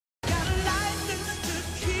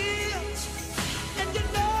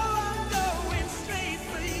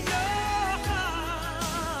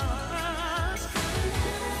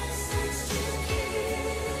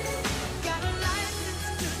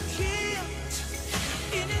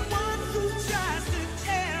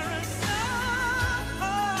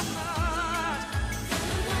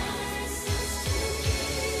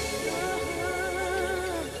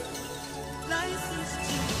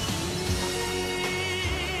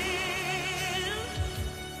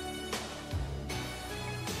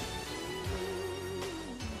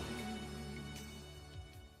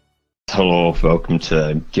Hello, welcome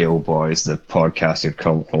to Gale Boys, the podcast you'd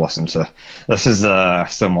come to listen to. This is a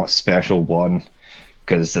somewhat special one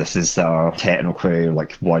because this is our technically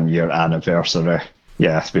 1 year anniversary.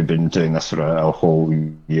 Yes, we've been doing this for a whole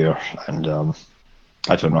year, and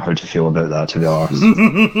I don't know how to feel about that, to be honest.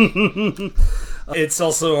 It's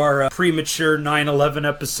also our premature 9/11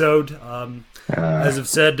 episode. As I've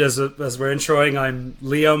said, as we're introing, I'm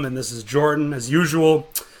Liam, and this is Jordan, as usual.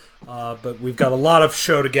 But we've got a lot of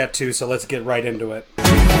show to get to, so let's get right into it.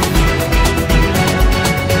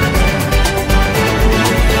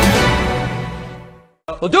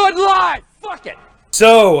 We'll do it live! Fuck it!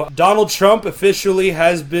 So, Donald Trump officially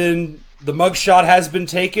the mugshot has been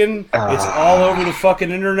taken. It's all over the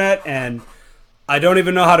fucking internet, and I don't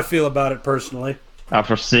even know how to feel about it personally.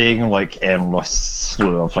 After seeing endless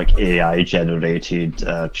slew of AI-generated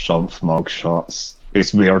Trump mugshots,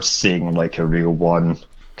 it's weird seeing a real one.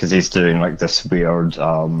 Because he's doing this weird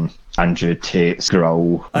Andrew Tate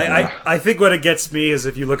scroll. I think what it gets me is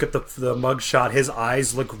if you look at the mugshot, his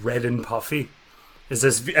eyes look red and puffy. As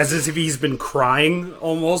if he's been crying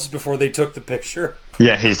almost before they took the picture.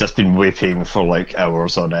 Yeah, he's just been weeping for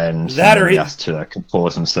hours on end. He has to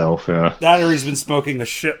compose himself. Yeah. That or he's been smoking a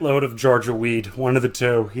shitload of Georgia weed. One of the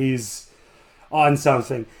two. He's on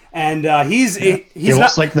something. And he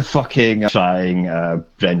looks like the fucking trying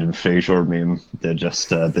Brendan Fraser meme. They just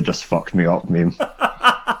fucked me up meme.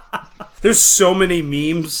 There's so many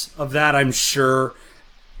memes of that. I'm sure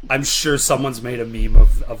someone's made a meme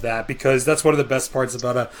of that, because that's one of the best parts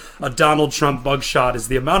about a Donald Trump mugshot is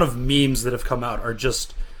the amount of memes that have come out are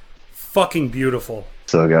just fucking beautiful.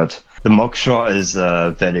 So good. The mugshot is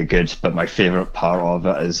very good, but my favourite part of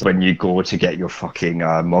it is when you go to get your fucking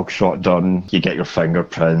mugshot done, you get your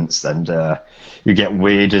fingerprints, and you get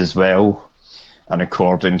weighed as well. And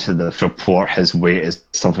according to the report, his weight is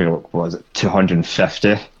something like, what was it,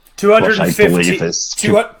 250? 250. Which I believe is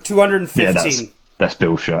 215. Yeah, that's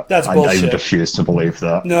bullshit. That's bullshit. I would refuse to believe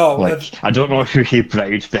that. No. I don't know who he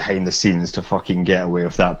bribed behind the scenes to fucking get away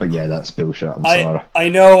with that, but yeah, that's bullshit. I'm sorry. I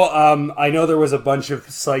know there was a bunch of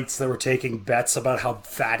sites that were taking bets about how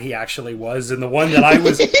fat he actually was, and the one that I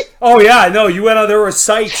was... Oh yeah, no, you went on, there were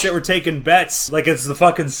sites that were taking bets, like it's the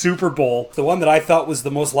fucking Super Bowl. The one that I thought was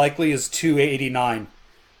the most likely is 289.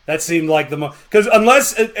 That seemed like the most... Because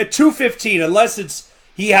unless, at 215, unless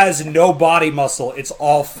he has no body muscle, it's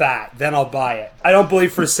all fat, then I'll buy it. I don't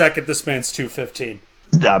believe for a second this man's 215.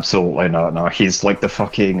 Absolutely not, no. He's like the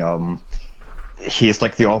fucking, he's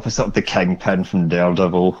like the opposite of the Kingpin from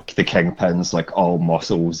Daredevil. The Kingpin's all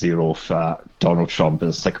muscle, zero fat. Donald Trump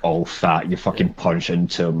is all fat. You fucking punch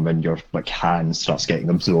into him and your hand starts getting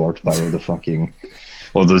absorbed by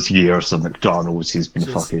all those years of McDonald's he's been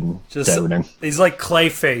just downing. He's like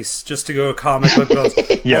Clayface, just to go comic book goes.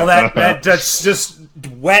 Yeah. All that's just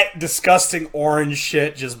wet, disgusting orange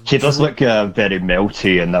shit. He does look very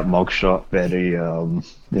melty in that mugshot. Very,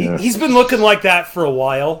 He's been looking like that for a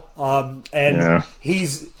while.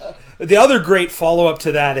 He's... the other great follow-up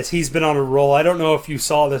to that is he's been on a roll. I don't know if you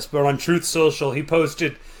saw this, but on Truth Social, he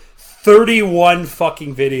posted 31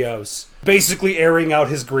 fucking videos, basically airing out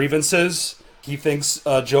his grievances. He thinks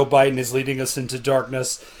Joe Biden is leading us into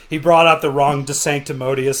darkness. He brought out the wrong de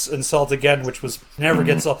sanctimonious insult again, which was never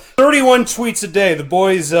gets old. 31 tweets a day. The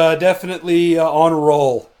boy's definitely on a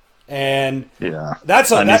roll. And yeah,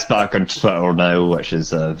 he's back on Twitter now, which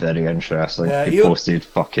is very interesting. Yeah, he posted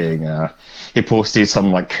he posted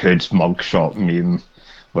some hood mugshot meme,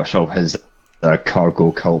 which all his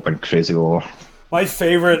cargo cult went crazy over. My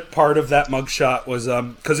favorite part of that mugshot was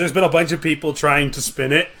because there's been a bunch of people trying to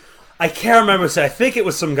spin it. I can't remember. I think it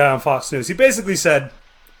was some guy on Fox News. He basically said,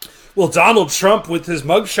 well, Donald Trump with his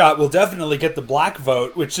mugshot will definitely get the black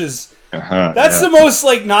vote, which is... the most,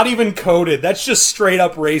 not even coded. That's just straight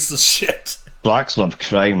up racist shit. Blacks love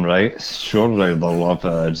crime, right? Surely they'll love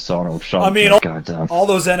Donald Trump. I mean, all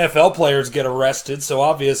those NFL players get arrested, so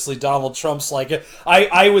obviously Donald Trump's like it.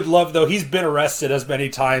 I would love, though, he's been arrested as many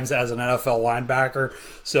times as an NFL linebacker,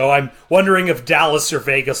 so I'm wondering if Dallas or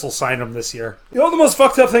Vegas will sign him this year. You know what the most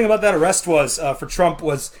fucked up thing about that arrest was, for Trump,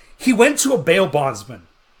 was he went to a bail bondsman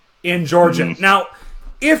in Georgia. Mm-hmm. Now,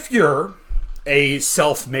 if you're a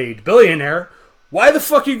self-made billionaire, why the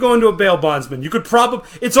fuck are you going to a bail bondsman? You could probably...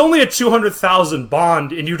 It's only a $200,000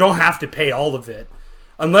 bond, and you don't have to pay all of it.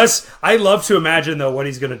 Unless... I love to imagine, though, what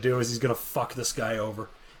he's going to do is he's going to fuck this guy over.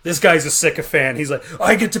 This guy's a sycophant. He's like,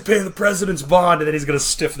 I get to pay the president's bond, and then he's going to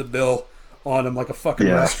stiff the bill on him like a fucking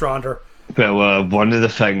restaurateur. Well, one of the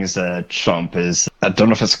things Trump is... I don't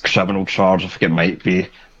know if it's a criminal charge, I think it might be,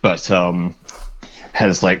 but his,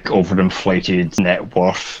 overinflated net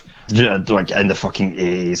worth like in the fucking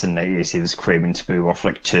 80s and 90s, he was claiming to be worth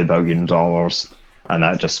like $2 billion. And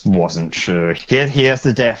that just wasn't true. He is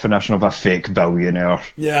the definition of a fake billionaire.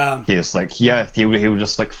 Yeah. He's like, yeah, he would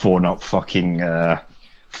just like phone up fucking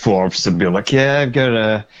Forbes and be like, yeah, I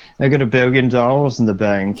got $1 billion in the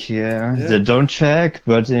bank. Yeah. Don't check,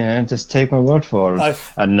 but yeah, just take my word for it.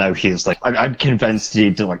 And now he's like, I'm convinced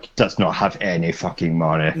he does not have any fucking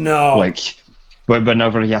money. No. Like,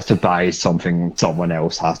 whenever he has to buy something, someone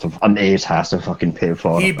else has to, an aide has to fucking pay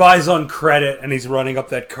for it. He buys on credit, and he's running up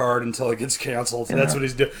that card until it gets canceled. Yeah. That's what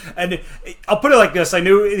he's doing. And I'll put it like this: I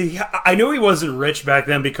knew he wasn't rich back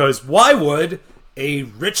then, because why would a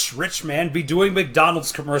rich man be doing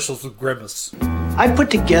McDonald's commercials with Grimace? I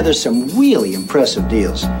put together some really impressive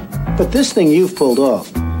deals, but this thing you've pulled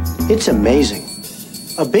off, it's amazing.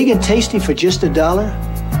 A big and tasty for just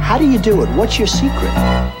 $1? How do you do it? What's your secret?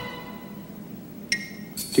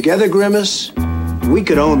 Together, Grimace, we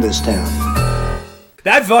could own this town.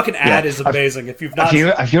 That fucking ad is amazing. If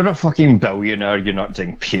you're a fucking billionaire, you're not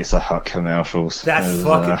doing Pizza Hut commercials.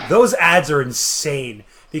 Those ads are insane.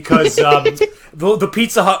 Because the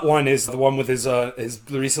Pizza Hut one is the one with his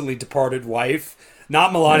recently departed wife,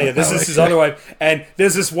 not Melania. This is his other wife, and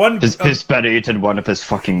there's this one. He's buried in one of his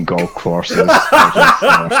fucking golf courses.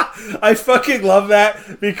 I fucking love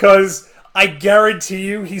that, because I guarantee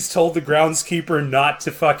you he's told the groundskeeper not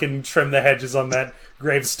to fucking trim the hedges on that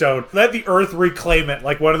gravestone. Let the earth reclaim it,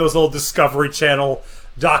 like one of those old Discovery Channel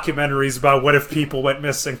documentaries about what if people went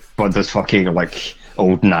missing. But this fucking, like,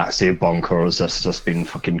 old Nazi bunkers that's just been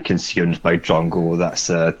fucking consumed by jungle. That's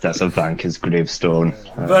a Vanka's gravestone.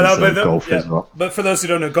 But for those who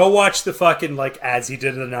don't know, go watch the fucking, like, ads he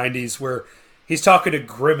did in the 90s where he's talking to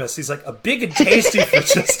Grimace. He's like, a big and tasty for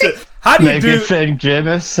just a... How do you do... My good friend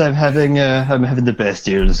Grimace, I'm having the best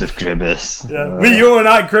years of Grimace. Yeah. You and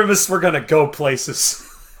I, Grimace, we're gonna go places.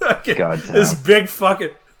 God damn. This big fucking...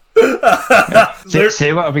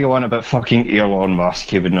 Say whatever you want about fucking Elon Musk,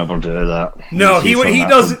 he would never do that. No, he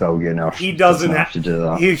doesn't. He doesn't have to do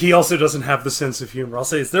that. He also doesn't have the sense of humor. I'll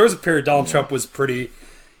say this: there was a period Donald Trump was pretty.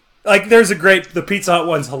 Like, the Pizza Hut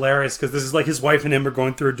one's hilarious, because this is like his wife and him are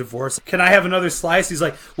going through a divorce. Can I have another slice? He's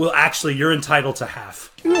like, well, actually, you're entitled to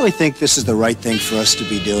half. Do you really think this is the right thing for us to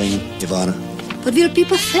be doing, Ivana? What will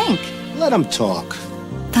people think? Let them talk.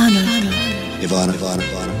 Donald. Ivana.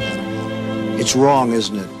 It's wrong,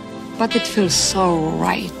 isn't it? But it feels so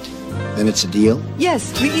right. Then it's a deal?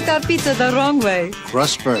 Yes, we eat our pizza the wrong way.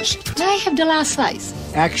 Crust first. May I have the last slice?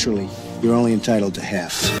 Actually, you're only entitled to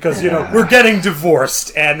half. Because, we're getting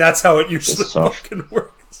divorced, and that's how it usually fucking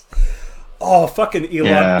works. Oh, fucking Elon.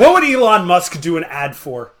 Yeah. What would Elon Musk do an ad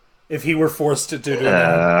for if he were forced to do an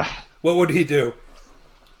ad? What would he do?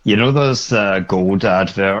 You know those gold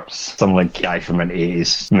adverts? Some, like, guy from an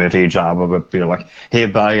 80s movie drama would be like, hey,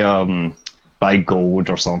 buy gold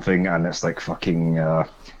or something, and it's like fucking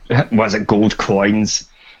was it gold coins?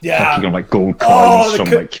 Yeah, fucking, like, gold coins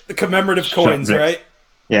from like the commemorative coins, right?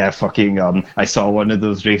 Yeah, fucking I saw one of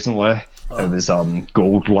those recently. It was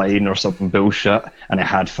Gold Line or something bullshit, and it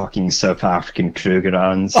had fucking South African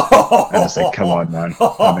Krugerrands. And it's like, come on, man,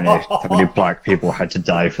 how many black people had to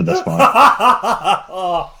die for this one?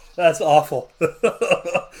 That's awful.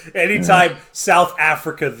 Anytime South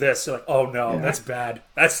Africa this, you're like, oh no, that's bad.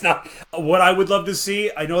 That's not what I would love to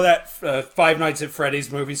see. I know that Five Nights at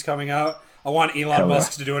Freddy's movie's coming out. I want Elon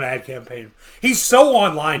Musk to do an ad campaign. He's so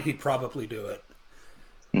online, he'd probably do it.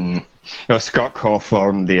 Scott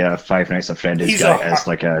Cawthorn, the Five Nights at Freddy's guy, is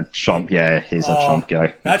like a Trump. Yeah, he's a Trump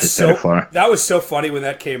guy. That's so funny. That was so funny when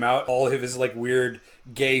that came out. All of his like weird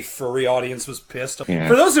gay furry audience was pissed. Yeah.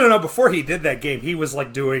 For those who don't know, before he did that game, he was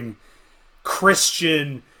like doing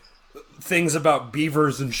Christian things about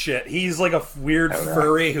beavers and shit. He's like a weird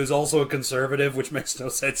furry who's also a conservative, which makes no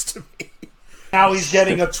sense to me. Now he's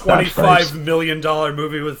getting a $25 million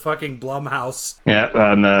movie with fucking Blumhouse. Yeah,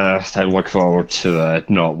 and I look forward to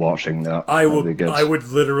not watching that. I would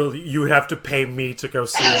literally, you have to pay me to go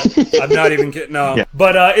see it. I'm not even kidding. No. Yeah.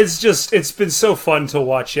 But it's been so fun to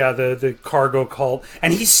watch, the cargo cult.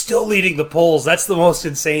 And he's still leading the polls. That's the most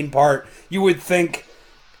insane part. You would think,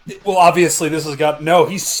 well, obviously this has got, no,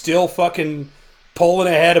 he's still fucking pulling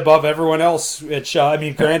ahead above everyone else, which,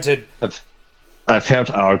 granted... I've heard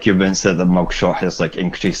arguments that the mugshot has like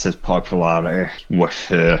increased his popularity with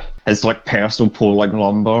his like personal polling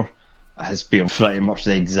number has been pretty much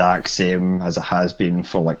the exact same as it has been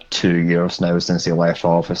for like 2 years now since he left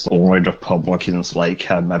office. Only Republicans like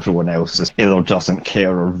him. Everyone else either doesn't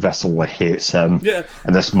care or viscerally hates him. Yeah.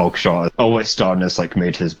 And this mugshot, all it's done is like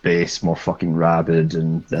made his base more fucking rabid,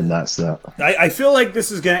 and that's that. I feel like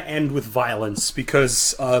this is going to end with violence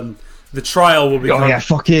because the trial will become... Oh yeah,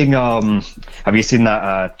 fucking, have you seen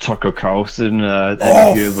that Tucker Carlson Oh,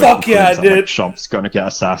 interview fuck yeah, that, dude. like, Trump's gonna get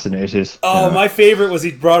assassinated? Oh, my favorite was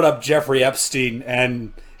he brought up Jeffrey Epstein,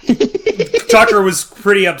 and Tucker was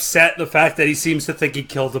pretty upset the fact that he seems to think he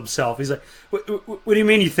killed himself. He's like, what do you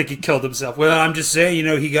mean you think he killed himself? Well, I'm just saying, you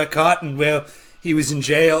know, he got caught and, well, he was in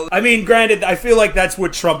jail. I mean, granted, I feel like that's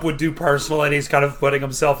what Trump would do personally, and he's kind of putting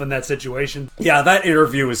himself in that situation. Yeah, that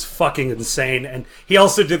interview was fucking insane, and he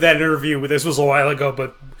also did that interview, this was a while ago,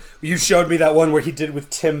 but you showed me that one where he did with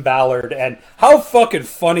Tim Ballard, and how fucking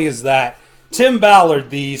funny is that? Tim Ballard,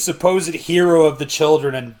 the supposed hero of the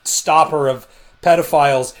children and stopper of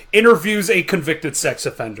pedophiles, interviews a convicted sex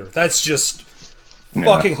offender. That's just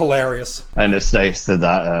fucking hilarious. And it's nice that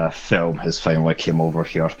that film has finally came over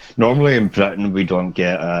here. Normally in Britain we don't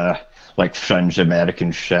get like fringe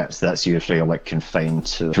American shit. That's usually like confined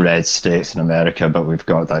to red states in America, but we've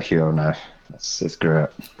got that here now. It's great.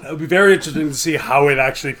 It'll be very interesting to see how it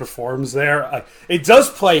actually performs there. It does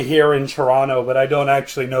play here in Toronto, but I don't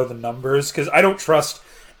actually know the numbers because I don't trust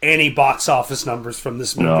any box office numbers from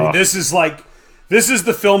this movie. No. This is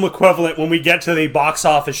the film equivalent when we get to the box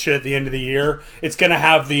office shit at the end of the year. It's going to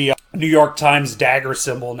have the New York Times dagger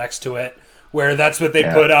symbol next to it, where that's what they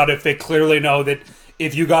put out if they clearly know that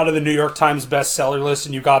if you got to the New York Times bestseller list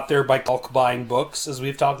and you got there by bulk buying books, as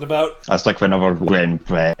we've talked about. That's like whenever Glenn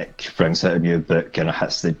Beck brings out a new book and it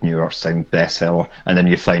hits the New York Times bestseller, and then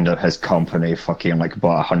you find out his company fucking like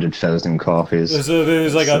bought 100,000 copies.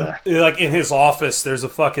 There's like in his office, there's a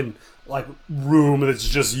fucking like room that's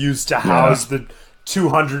just used to house the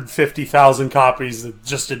 250,000 copies that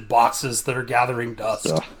just in boxes that are gathering dust.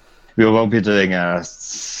 So, we will be doing a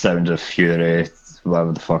Sound of Fury,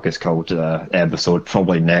 whatever the fuck it's called, episode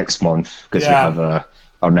probably next month because we have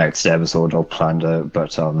our next episode all planned out.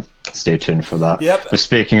 But stay tuned for that. Yep. But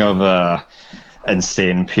speaking of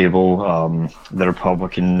insane people, the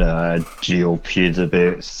Republican GOP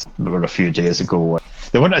debates were a few days ago.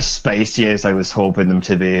 They weren't as spicy as I was hoping them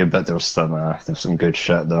to be, but there's some good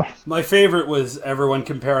shit there. My favorite was everyone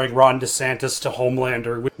comparing Ron DeSantis to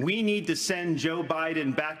Homelander. We need to send Joe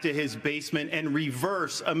Biden back to his basement and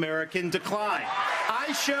reverse American decline.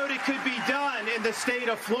 I showed it could be done in the state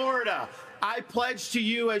of Florida. I pledge to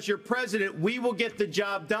you as your president, we will get the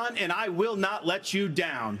job done, and I will not let you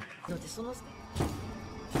down.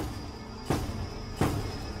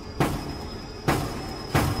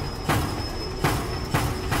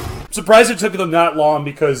 I'm surprised it took them that long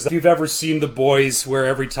because if you've ever seen The Boys, where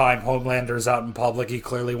every time Homelander's out in public, he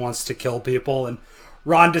clearly wants to kill people, and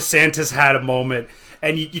Ron DeSantis had a moment,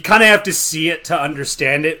 and you kind of have to see it to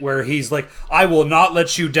understand it, where he's like, I will not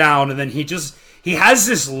let you down, and then he has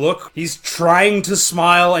this look, he's trying to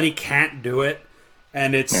smile, and he can't do it,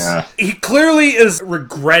 and he clearly is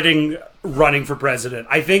regretting running for president.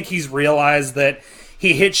 I think he's realized that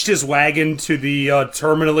he hitched his wagon to the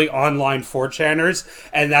terminally online 4chaners,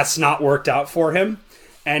 and that's not worked out for him.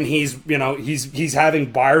 And he's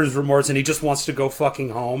having buyer's remorse, and he just wants to go fucking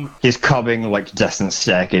home. He's coming like distant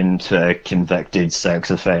second to a convicted sex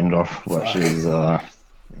offender, which is I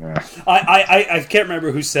can't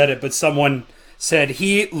remember who said it, but someone said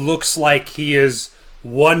he looks like he is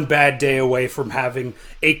one bad day away from having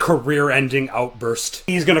a career-ending outburst.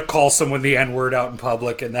 He's going to call someone the N-word out in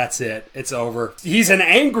public, and that's it. It's over. He's an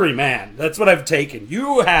angry man. That's what I've taken.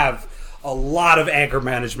 You have a lot of anger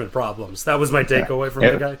management problems. That was my takeaway from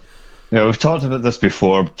the guy. Yeah, we've talked about this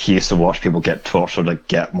before. He used to watch people get tortured at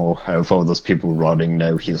Gitmo. Out of all those people running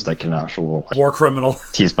now, he's like an actual war criminal.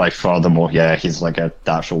 He's by far the more, he's like an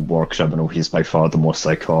actual war criminal. He's by far the most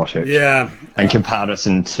psychotic. Yeah. In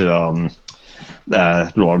comparison to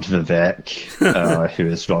Lord Vivek, who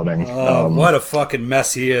is running. What a fucking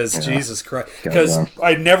mess he is. Jesus Christ. Because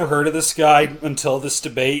I'd never heard of this guy until this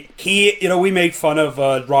debate. We made fun of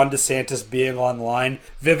Ron DeSantis being online.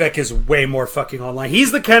 Vivek is way more fucking online.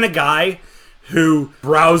 He's the kind of guy who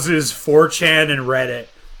browses 4chan and Reddit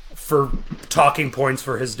for talking points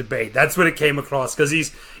for his debate. That's what it came across. Because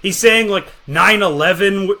he's saying like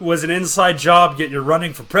 9/11 was an inside job, yet you're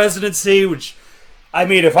running for presidency, which... I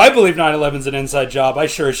mean, if I believe 9/11's an inside job, I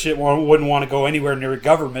sure as shit wouldn't want to go anywhere near a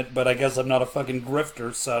government, but I guess I'm not a fucking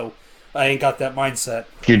grifter, so I ain't got that mindset.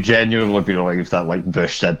 If you genuinely believe that, like,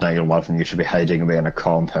 Bush did 9/11, you should be hiding away in a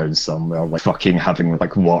compound somewhere, like, fucking having,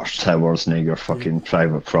 like, watchtowers near your fucking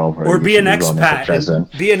private property. Or be an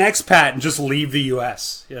expat and just leave the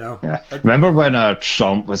U.S., you know? Yeah. Remember when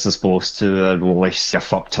Trump was supposed to release a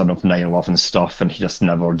fuck ton of 9/11 stuff, and he just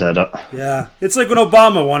never did it? Yeah. It's like when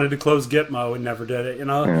Obama wanted to close Gitmo and never did it, you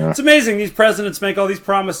know? Yeah. It's amazing. These presidents make all these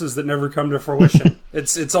promises that never come to fruition.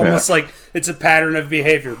 It's almost like it's a pattern of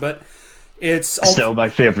behavior, but... It's Still, my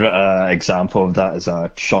favorite example of that is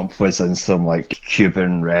Trump was in some like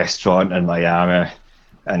Cuban restaurant in Miami,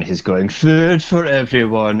 and he's going food for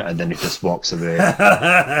everyone, and then he just walks away.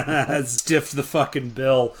 stiffed the fucking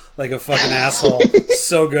bill like a fucking asshole.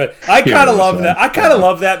 So good. I kind of love that. I kind of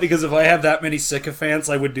love that because if I have that many sycophants,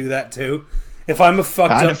 I would do that too. If I'm a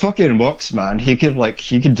fucked And up... it fucking works, man. He could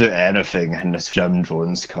do anything, and this Jim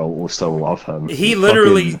Jones cult will still love him. He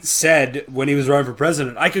literally said when he was running for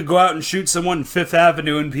president, I could go out and shoot someone in Fifth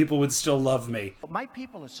Avenue and people would still love me. My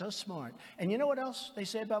people are so smart. And you know what else they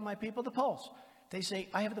say about my people? The polls. They say,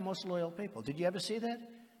 I have the most loyal people. Did you ever see that?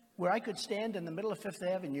 Where I could stand in the middle of Fifth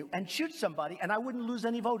Avenue and shoot somebody and I wouldn't lose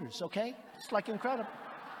any voters, okay? It's like incredible.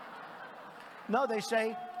 No, they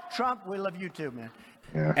say, Trump, we love you too, man.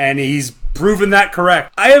 Yeah. And he's proven that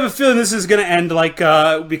correct. I have a feeling this is going to end like,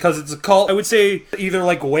 because it's a cult, I would say either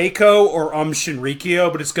like Waco or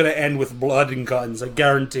Shinrikyo, but it's going to end with blood and guns. I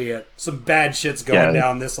guarantee it. Some bad shit's going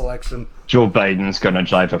down this election. Joe Biden's going to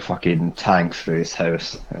drive a fucking tank through his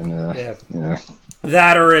house. And, yeah.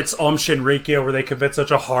 That or it's Shinrikyo where they commit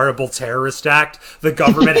such a horrible terrorist act, the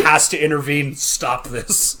government has to intervene, stop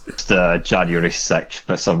this. It's January 6th,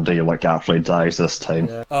 but somebody like actually dies this time.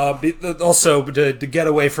 Yeah. Also, to get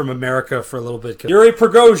away from America for a little bit, Yuri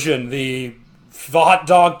Prigozhin, the hot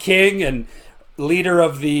dog king and leader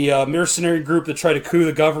of the mercenary group that tried to coup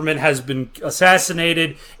the government, has been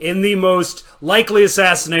assassinated in the most likely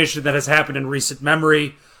assassination that has happened in recent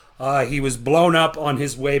memory. He was blown up on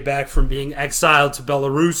his way back from being exiled to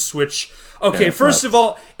Belarus, which, first of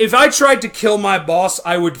all, if I tried to kill my boss,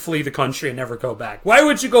 I would flee the country and never go back. Why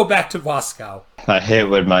would you go back to Moscow? I hate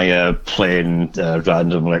when my plane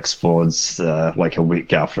randomly explodes like a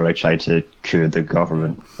week after I tried to coup the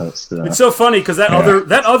government. It's so funny because that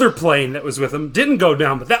other plane that was with him didn't go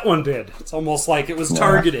down, but that one did. It's almost like it was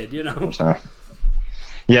targeted, you know?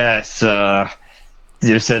 Yes,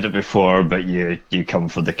 you said it before, but you come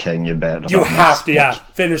for the king, you better. You have to,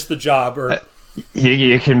 finish the job. Or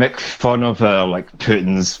you can make fun of like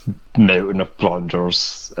Putin's mountain of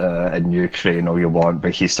blunders in Ukraine all you want,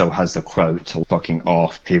 but he still has the clout to fucking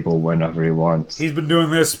off people whenever he wants. He's been doing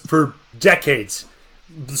this for decades.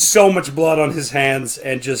 So much blood on his hands,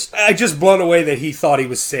 and I just blown away that he thought he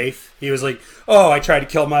was safe. He was like, "Oh, I tried to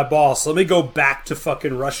kill my boss. Let me go back to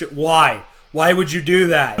fucking Russia." Why? Why would you do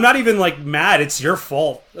that? I'm not even like mad. It's your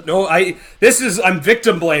fault. No, I'm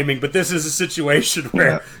victim blaming, but this is a situation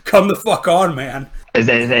where come the fuck on, man.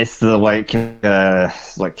 It's the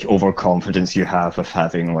like overconfidence you have of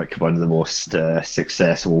having like one of the most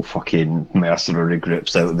successful fucking mercenary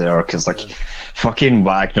groups out there, because like fucking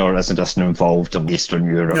Wagner isn't just involved in Eastern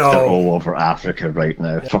Europe. No. They're all over Africa right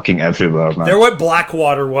now. Fucking everywhere, man. They're what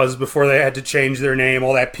Blackwater was before they had to change their name,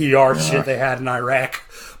 all that PR shit they had in Iraq.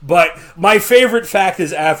 But my favorite fact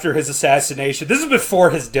is after his assassination, this is before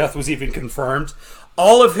his death was even confirmed,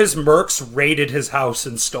 all of his mercs raided his house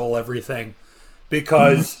and stole everything.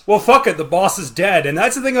 Because, well, fuck it, the boss is dead. And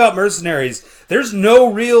that's the thing about mercenaries. There's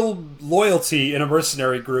no real loyalty in a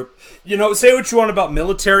mercenary group. You know, say what you want about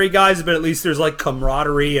military guys, but at least there's like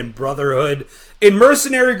camaraderie and brotherhood. In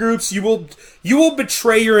mercenary groups, you will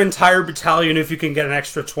betray your entire battalion if you can get an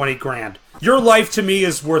extra 20 grand. Your life to me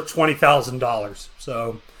is worth $20,000.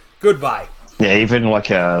 So, goodbye. Yeah, even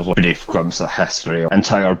like a brief glimpse of history,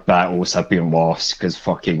 entire battles have been lost because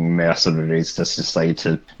fucking mercenaries just decide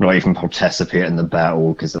to not even participate in the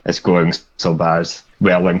battle because it's going so bad.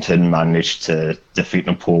 Wellington managed to defeat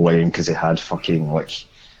Napoleon because he had fucking like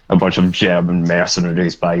a bunch of German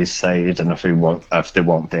mercenaries by his side, and if they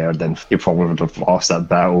weren't there, then he probably would have lost that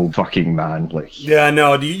battle. Fucking man, like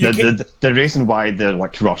the reason why the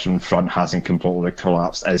like Russian front hasn't completely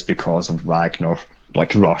collapsed is because of Wagner.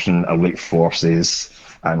 Like Russian elite forces,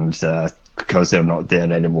 and because they're not there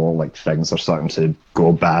anymore, like things are starting to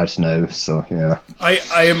go bad now. So yeah,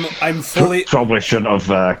 I'm fully probably shouldn't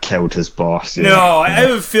have killed his boss. No, I have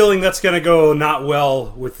a feeling that's gonna go not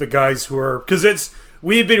well with the guys who are, because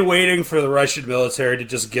we've been waiting for the Russian military to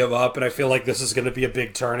just give up, and I feel like this is gonna be a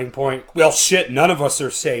big turning point. Well, shit, none of us are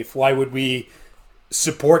safe. Why would we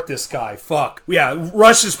support this guy? Fuck. Yeah,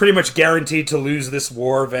 Russia's pretty much guaranteed to lose this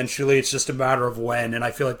war eventually. It's just a matter of when, and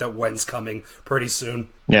I feel like that when's coming pretty soon.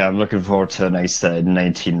 Yeah, I'm looking forward to a nice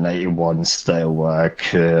 1991 style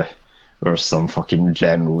coup where some fucking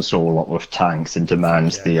generals roll up with tanks and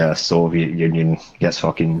demand the Soviet Union gets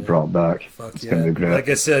fucking brought back. It's gonna be great. Like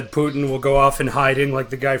I said, Putin will go off in hiding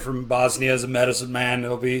like the guy from Bosnia as a medicine man.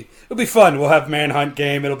 It'll be fun. We'll have Manhunt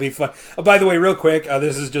game. It'll be fun. Oh, by the way, real quick,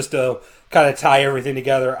 this is just a kind of tie everything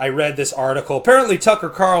together. I read this article. Apparently Tucker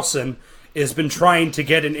Carlson has been trying to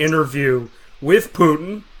get an interview with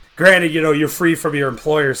Putin. Granted, you're free from your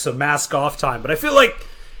employer, so mask off time. But I feel like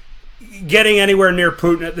getting anywhere near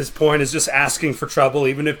Putin at this point is just asking for trouble.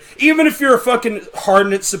 Even if you're a fucking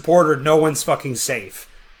hard-knit supporter, no one's fucking safe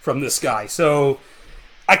from this guy. So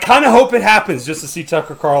I kind of hope it happens just to see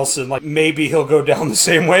Tucker Carlson. Like, maybe he'll go down the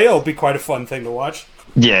same way. It'll be quite a fun thing to watch.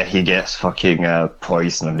 Yeah, he gets fucking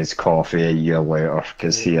poison in his coffee a year later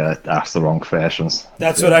because he asked the wrong questions.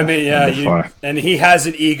 That's what I mean, yeah. And he has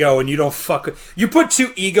an ego, and you don't You put two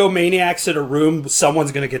egomaniacs in a room,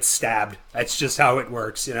 someone's going to get stabbed. That's just how it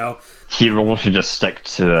works, He really should just stick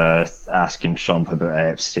to asking Trump about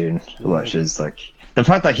Epstein, which is like... The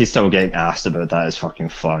fact that he's still getting asked about that is fucking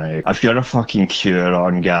funny. If you're a fucking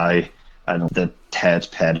QAnon guy and the head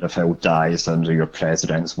pedophile dies under your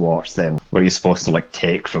president's watch, then what are you supposed to,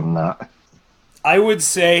 take from that? I would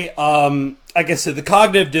say, like I said, the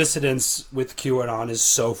cognitive dissonance with QAnon is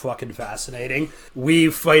so fucking fascinating.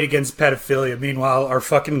 We fight against pedophilia. Meanwhile, our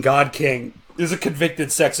fucking God King is a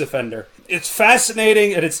convicted sex offender. It's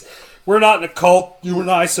fascinating, and we're not in a cult, you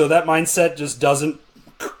and I, so that mindset just doesn't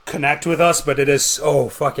connect with us, but it is so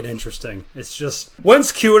fucking interesting. It's just,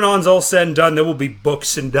 once QAnon's all said and done, there will be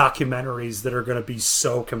books and documentaries that are going to be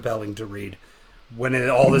so compelling to read when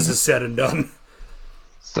all this is said and done.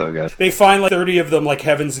 So good. They find 30 of them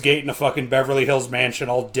Heaven's Gate in a fucking Beverly Hills mansion,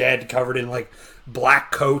 all dead, covered in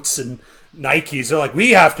black coats and Nikes. They're like,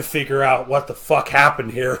 we have to figure out what the fuck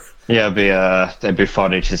happened here. Yeah, it'd be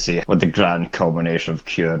funny to see what the grand culmination of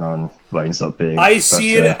QAnon winds up being. I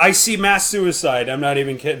see mass suicide. I'm not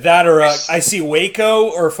even kidding. That or I see Waco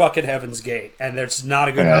or fucking Heaven's Gate, and there's not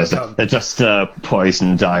a good outcome. They're just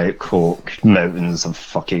poison Diet Coke, mountains of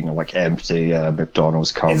fucking empty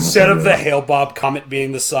McDonald's cars. Instead of the Hail Bob comet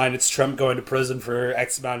being the sign, it's Trump going to prison for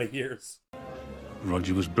X amount of years.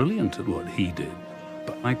 Roger was brilliant at what he did,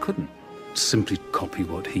 but I couldn't simply copy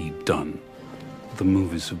what he'd done. The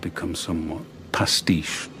movies have become somewhat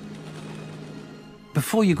pastiche.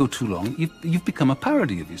 Before you go too long, you've become a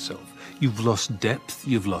parody of yourself. You've lost depth,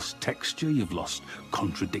 you've lost texture, you've lost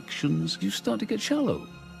contradictions. You start to get shallow.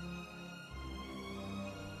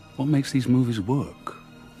 What makes these movies work?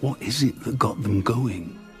 What is it that got them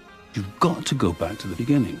going? You've got to go back to the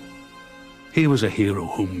beginning. Here was a hero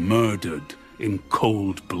who murdered in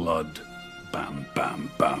cold blood. Bam,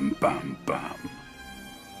 bam, bam, bam, bam.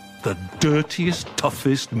 The dirtiest,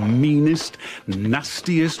 toughest, meanest,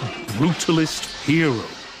 nastiest, brutalist hero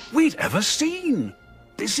we'd ever seen.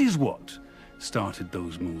 This is what started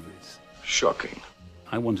those movies. Shocking.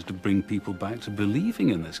 I wanted to bring people back to believing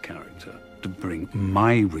in this character, to bring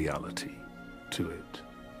my reality to it.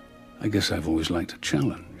 I guess I've always liked a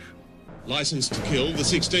challenge. License to Kill, the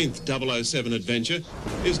 16th 007 adventure,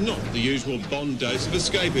 is not the usual Bond dose of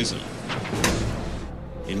escapism.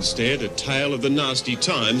 Instead, a tale of the nasty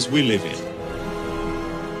times we live in.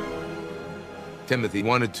 Timothy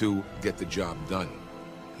wanted to get the job done.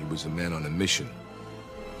 He was a man on a mission.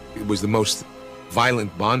 It was the most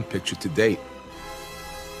violent Bond picture to date,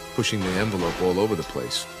 pushing the envelope all over the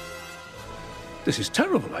place. This is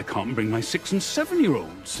terrible. I can't bring my 6- and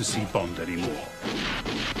 7-year-olds to see Bond anymore.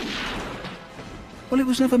 Well, it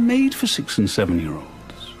was never made for 6- and 7-year-olds.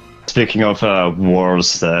 Speaking of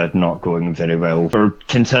wars not going very well, we're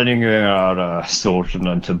continuing our sojourn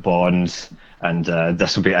into Bond, and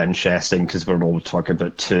this will be interesting because we're all talking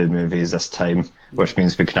about 2 movies this time, which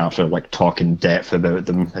means we can actually talk in depth about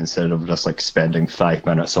them instead of just spending 5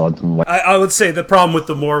 minutes on them. I would say the problem with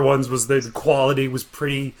the more ones was the quality was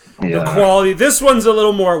pretty. Yeah. The quality. This one's a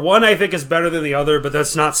little more. One I think is better than the other, but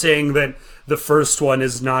that's not saying that the first one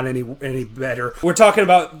is not any better. We're talking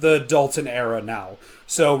about the Dalton era now.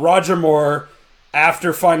 So Roger Moore,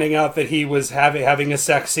 after finding out that he was having a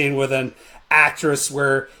sex scene with an actress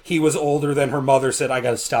where he was older than her mother, said, I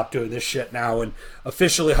gotta stop doing this shit now, and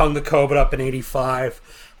officially hung the COVID up in 85.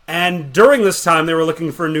 And during this time, they were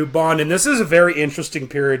looking for a new Bond, and this is a very interesting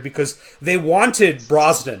period because they wanted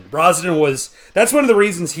Brosnan. That's one of the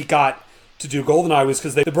reasons he got to do GoldenEye, was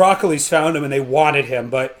because the Broccolis found him and they wanted him,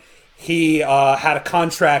 but he had a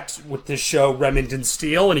contract with this show, Remington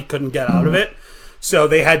Steele, and he couldn't get out of it. So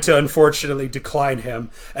they had to, unfortunately, decline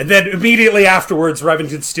him. And then immediately afterwards,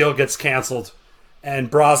 Remington Steele gets canceled.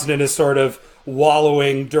 And Brosnan is sort of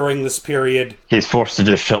wallowing during this period. He's forced to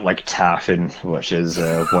do shit like Taffin, which is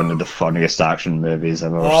one of the funniest action movies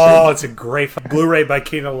I've ever seen. Oh, it's a great Blu-ray by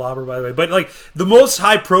Kino Lorber, by the way. But the most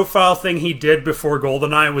high-profile thing he did before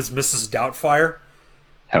GoldenEye was Mrs. Doubtfire.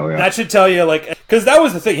 Hell yeah. That should tell you, because that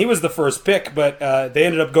was the thing. He was the first pick, but they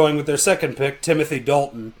ended up going with their second pick, Timothy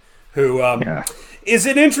Dalton, who is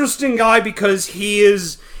an interesting guy because he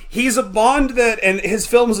he's a Bond that, and his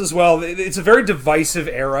films as well, it's a very divisive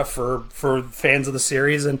era for fans of the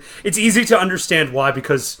series, and it's easy to understand why,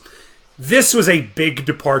 because this was a big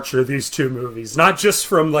departure, these two movies. Not just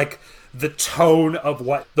from, like, the tone of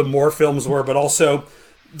what the Moore films were, but also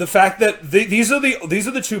the fact that these are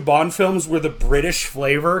the two Bond films where the British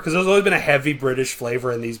flavor, because there's always been a heavy British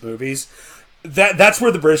flavor in these movies, that's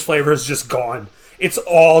where the British flavor is just gone. It's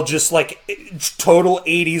all just like total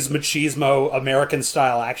 80s machismo American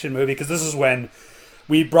style action movie, because this is when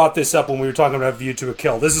we brought this up when we were talking about View to a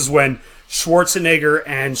Kill. This is when Schwarzenegger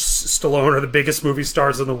and Stallone are the biggest movie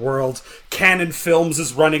stars in the world. Canon Films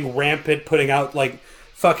is running rampant, putting out like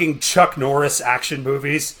fucking Chuck Norris action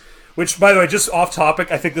movies. Which, by the way, just off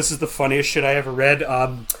topic, I think this is the funniest shit I ever read.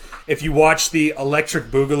 If you watch the Electric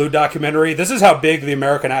Boogaloo documentary, this is how big the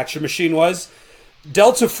American action machine was.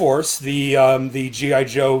 Delta Force, the G.I.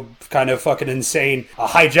 Joe kind of fucking insane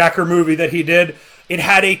hijacker movie that he did, it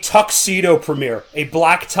had a tuxedo premiere, a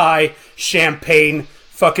black tie, champagne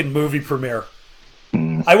fucking movie premiere.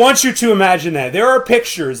 I want you to imagine that. There are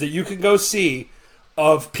pictures that you can go see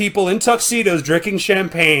of people in tuxedos drinking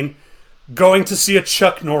champagne going to see a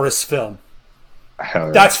Chuck Norris film.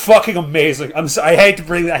 That's fucking amazing. I hate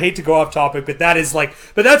to go off topic, but that's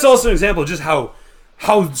also an example of just how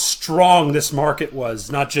strong this market was,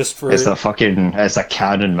 not just for... It's a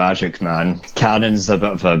Canon magic, man. Canon's a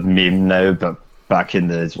bit of a meme now, but back in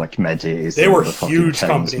the mid-80s... They were a huge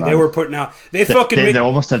company. Man. They were putting out... They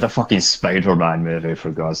almost did a fucking Spider-Man movie,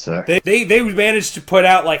 for God's sake. They managed to put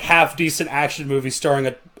out half-decent action movies starring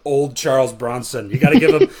an old Charles Bronson. You gotta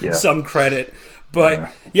give them some credit.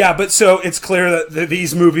 But but so it's clear that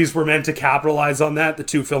these movies were meant to capitalize on that. The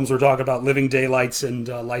two films we're talking about, Living Daylights and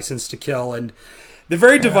License to Kill, and they're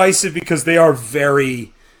very divisive because they are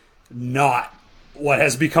very not what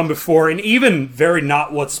has become before, and even very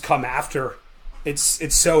not what's come after.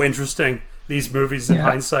 It's so interesting, these movies in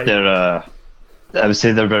hindsight. They're I would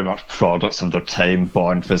say they're very much products of their time.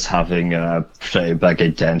 Bond was having a pretty big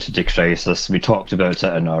identity crisis. We talked about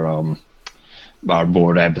it in our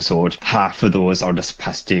Moore episode. Half of those are just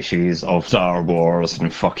pastiches of Star Wars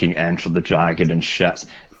and fucking Enter the Dragon and shit.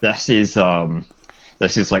 This is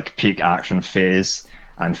like peak action phase,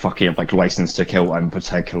 and fucking License to Kill in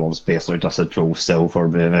particular was basically just a Joel Silver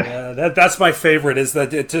movie. Yeah, that's my favorite. Is that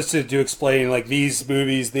just to explain, these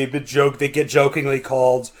movies they get jokingly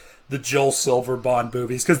called the Joel Silver Bond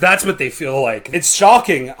movies, because that's what they feel like. It's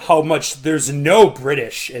shocking how much there's no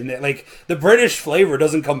British in it. The British flavor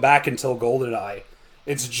doesn't come back until GoldenEye.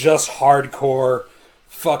 It's just hardcore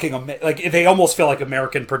fucking they almost feel like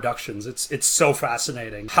American productions. It's so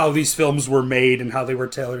fascinating how these films were made and how they were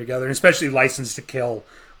tailored together, and especially License to Kill.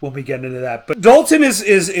 We'll be getting into that. But Dalton is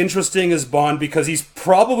interesting as Bond because he's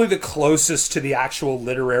probably the closest to the actual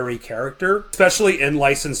literary character, especially in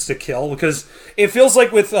License to Kill, because it feels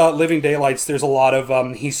like with Living Daylights, there's a lot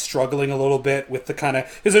of, he's struggling a little bit with the kind of,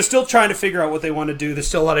 because they're still trying to figure out what they want to do. There's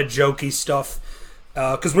still a lot of jokey stuff,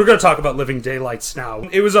 because we're going to talk about Living Daylights now.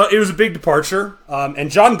 It was a big departure, and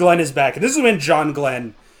John Glenn is back. And this is when John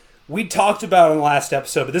Glenn, we talked about in the last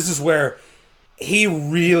episode, but this is where he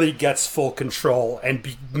really gets full control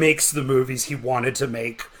and makes the movies he wanted to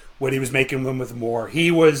make when he was making them with Moore.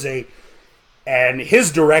 And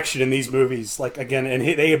his direction in these movies,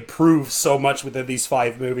 they improved so much within these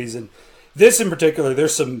 5 movies. And this in particular,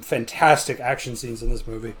 there's some fantastic action scenes in this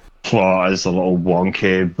movie. Plot is a little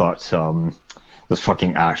wonky, but those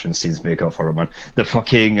fucking action scenes make up for it, man. The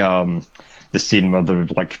fucking, the scene where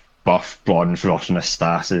the buff blonde Russian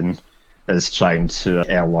assassin is trying to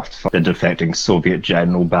airlift the defecting Soviet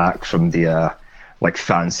general back from the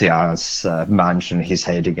fancy ass mansion he's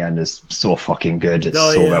hiding in is so fucking good. It's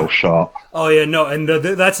well shot. Oh yeah, no, and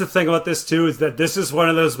that's the thing about this too, is that this is one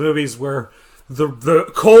of those movies where the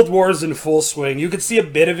Cold War's in full swing. You could see a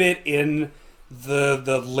bit of it in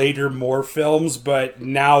the later Moore films, but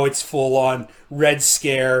now it's full on Red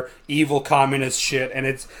Scare, evil communist shit, and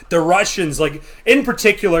it's the Russians, in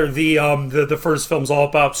particular the first film's all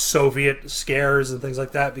about Soviet scares and things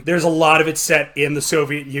like that. There's a lot of it set in the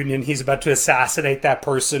Soviet Union. He's about to assassinate that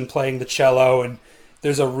person playing the cello, and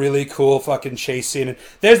there's a really cool fucking chase scene. And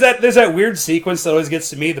there's that weird sequence that always gets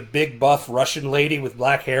to me, the big buff Russian lady with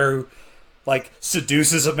black hair who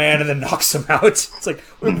seduces a man and then knocks him out. It's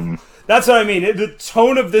that's what I mean. The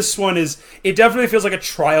tone of this one it definitely feels like a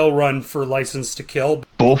trial run for License to Kill.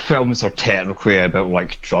 Both films are technically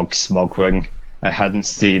about drug smuggling. I hadn't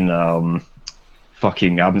seen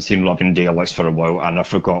Living Daylights for a while, and I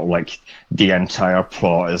forgot the entire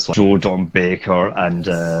plot is Joe Don Baker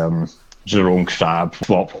and Jerome Crabb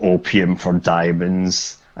swap opium for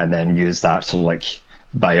diamonds and then use that to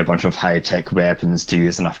buy a bunch of high-tech weapons to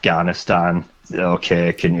use in Afghanistan.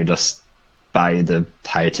 Okay, can you just buy the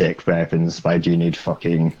high-tech weapons? Why do you need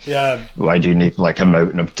Why do you need like a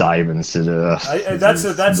mountain of diamonds to do this?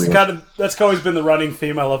 That's always been the running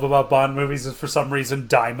theme I love about Bond movies. Is for some reason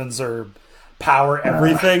diamonds are power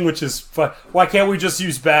everything, which is why can't we just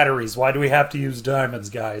use batteries? Why do we have to use diamonds,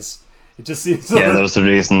 guys? It just seems there's a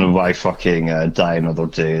reason why fucking Die Another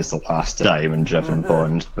Day is the last diamond-driven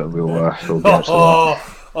Bond, but we'll get to that.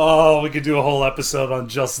 Oh, we could do a whole episode on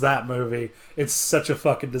just that movie. It's such a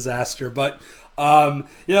fucking disaster. But,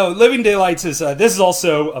 Living Daylights is, this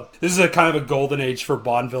is a kind of a golden age for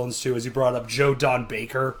Bond villains too, as you brought up. Joe Don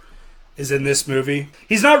Baker is in this movie.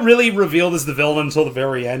 He's not really revealed as the villain until the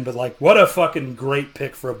very end, but like, what a fucking great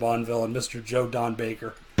pick for a Bond villain, Mr. Joe Don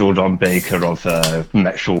Baker. Joe Don Baker of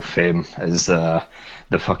Mitchell fame is the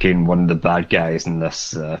fucking one of the bad guys in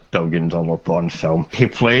this billion-dollar Bond film. He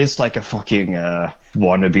plays like a fucking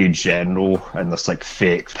wannabe general in this like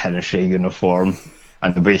fake Pinochet uniform,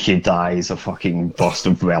 and the way he dies, a fucking bust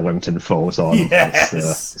of Wellington falls on. Yes,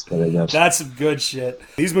 it's very good. That's some good shit.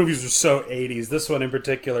 These movies are so 80s. This one in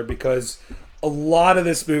particular, because a lot of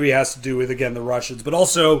this movie has to do with, again, the Russians, but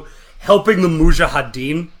also helping the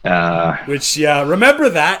Mujahideen, which, remember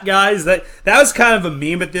that, guys? That was kind of a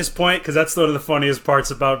meme at this point, because that's one of the funniest parts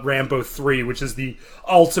about Rambo 3, which is the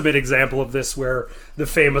ultimate example of this, where the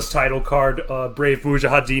famous title card, Brave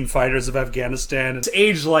Mujahideen Fighters of Afghanistan. It's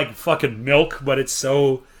aged like fucking milk, but it's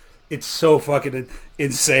so fucking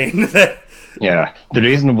insane. Yeah, the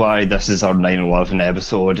reason why this is our 9/11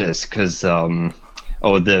 episode is because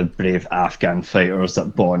all the brave Afghan fighters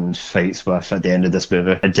that Bond fights with at the end of this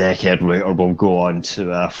movie, a decade later, will go on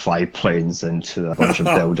to fly planes into a bunch of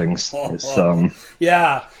buildings. It's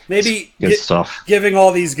maybe good stuff. Giving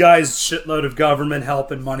all these guys shitload of government help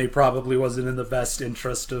and money probably wasn't in the best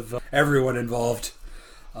interest of everyone involved.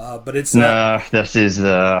 But it's this is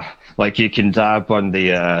like, you can dab on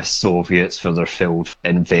the Soviets for their failed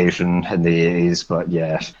invasion in the 80s, but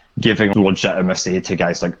yeah, giving legitimacy to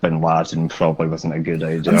guys like Bin Laden probably wasn't a good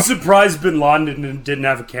idea. I'm surprised Bin Laden didn't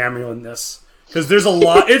have a cameo in this, because there's a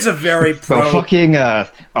lot. It's a very Well, fucking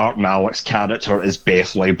Art Malik's character is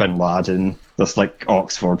basically Bin Laden, this like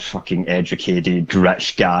Oxford fucking educated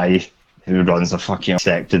rich guy who runs a fucking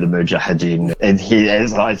sect of the Mujahideen. And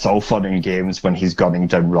it's all fun and games when he's gunning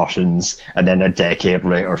down Russians, and then a decade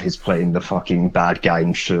later he's playing the fucking bad guy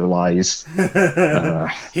in True Lies.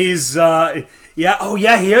 He's he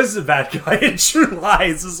is a bad guy in True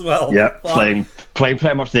Lies as well. Yeah, playing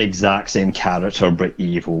pretty much the exact same character, but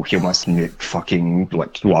evil. He wants to nuke fucking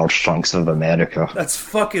like large chunks of America. That's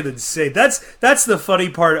fucking insane. That's the funny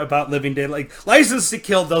part about Living Daylights. License to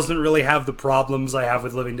Kill doesn't really have the problems I have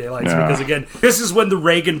with Living Daylights, because again, this is when the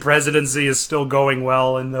Reagan presidency is still going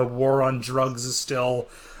well, and the war on drugs is still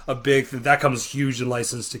a big thing. That comes huge in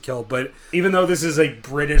License to Kill. But even though this is a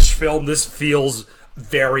British film, this feels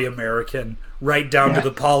very American, right down to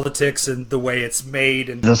the politics and the way it's made.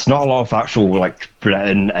 And there's not a lot of actual like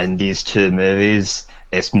Britain in these two movies.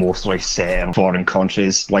 It's mostly set in foreign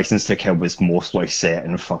countries. License to Kill was mostly set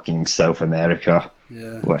in fucking South America,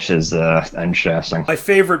 which is interesting. My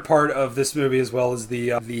favorite part of this movie as well is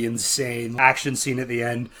the insane action scene at the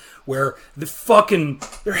end, where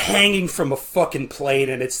they're hanging from a fucking plane,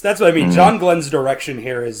 and that's what I mean. John Glenn's direction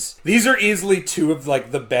here these are easily two of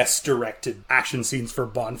like the best directed action scenes for a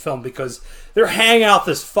Bond film, because they're hanging out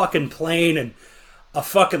this fucking plane, and I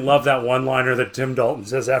fucking love that one-liner that Tim Dalton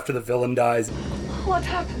says after the villain dies. What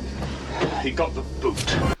happened? He got the boot.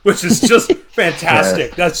 Which is just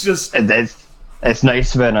fantastic. That's just... It's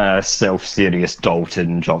nice when a self-serious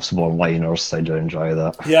Dalton drops one-liners. I do enjoy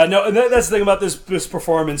that. Yeah, no, and that's the thing about this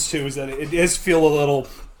performance, too, is that it does feel a little...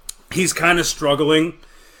 He's kind of struggling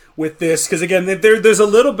with this, because, again, there's a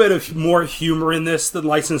little bit of more humor in this than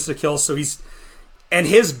License to Kill, so he's... And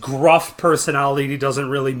his gruff personality doesn't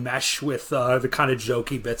really mesh with the kind of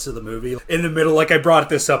jokey bits of the movie. In the middle, like I brought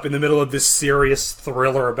this up, in the middle of this serious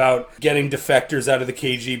thriller about getting defectors out of the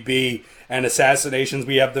KGB and assassinations,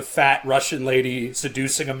 we have the fat Russian lady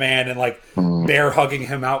seducing a man and like bear hugging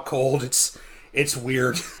him out cold. It's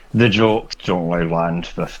weird. The jokes don't really land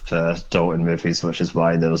with Dalton movies, which is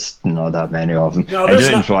why there's not that many of them. No, I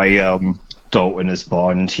do enjoy Dalton as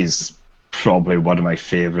Bond. He's probably one of my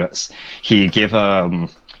favourites. He gave a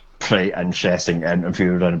pretty interesting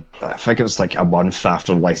interview, and I think it was like a month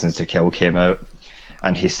after License to Kill came out,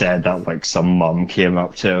 and he said that like some mum came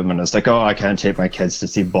up to him and was like, "Oh, I can't take my kids to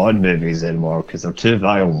see Bond movies anymore because they're too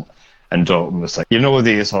violent." And Dalton was like, "You know,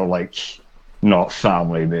 these are like not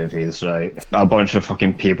family movies, right? A bunch of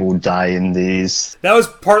fucking people die in these. That was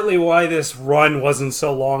partly why this run wasn't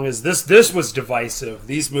so long, as this was divisive.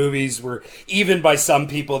 These movies were, even by some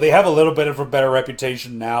people, they have a little bit of a better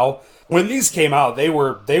reputation now. When these came out,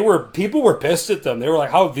 people were pissed at them. They were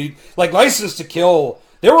like, like License to Kill,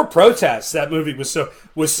 there were protests. That movie was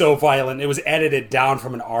so violent. It was edited down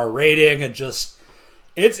from an R rating, and just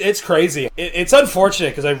it's crazy. It's unfortunate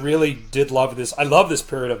because I really did love this. I love this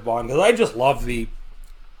period of Bond because I just love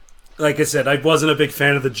like I said, I wasn't a big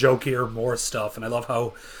fan of the jokey or more stuff, and I love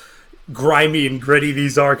how grimy and gritty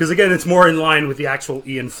these are, because again, it's more in line with the actual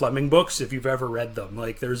Ian Fleming books if you've ever read them.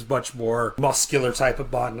 Like, there's much more muscular type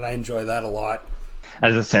of Bond, and I enjoy that a lot.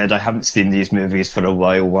 As I said, I haven't seen these movies for a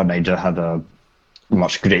while, and I do have a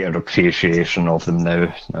much greater appreciation of them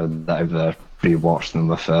now that I've rewatched them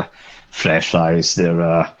with fresh eyes.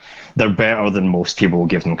 They're better than most people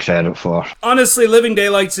give them credit for. Honestly, Living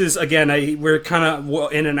Daylights is, again, we're kind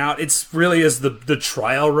of in and out. It's really is the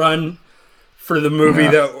trial run for the movie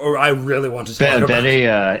that I really want to talk about. Very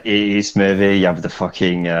 80s movie. You have the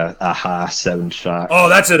fucking Aha soundtrack. Oh,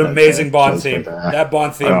 that's an amazing Bond theme. That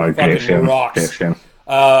Bond theme fucking rocks.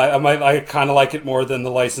 I kind of like it more than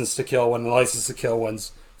the License to Kill one. The License to Kill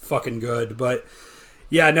one's fucking good, but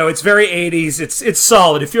yeah, no, it's very 80s. It's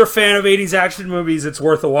solid. If you're a fan of 80s action movies, it's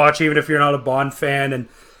worth a watch, even if you're not a Bond fan. And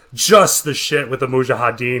just the shit with the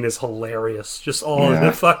Mujahideen is hilarious. Just all of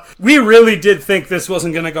the fuck. We really did think this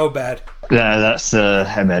wasn't going to go bad. Yeah, that's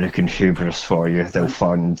American hubris for you. They'll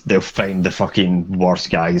find the fucking worst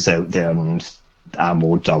guys out there and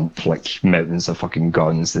ammo dump like mountains of fucking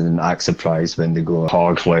guns and act surprised when they go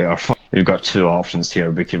hog later. We've got two options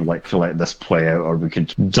here. We could let this play out, or we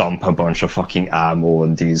could dump a bunch of fucking ammo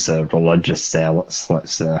on these religious zealots.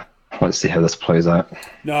 Let's see how this plays out.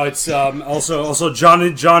 No, it's also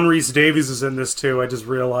John Rhys Davies is in this too. I just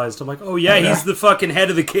realized. I'm like, oh yeah, he's the fucking head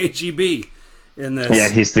of the KGB in this. Yeah,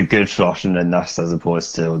 he's the good Russian in this, as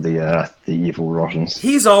opposed to the evil Russians.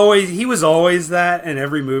 He was always that in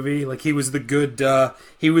every movie. Like, he was the good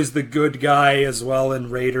guy as well in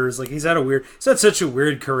Raiders. Like, he's had such a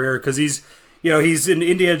weird career, because he's in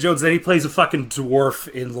Indiana Jones, then he plays a fucking dwarf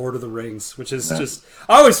in Lord of the Rings, which is just,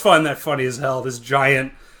 I always find that funny as hell. This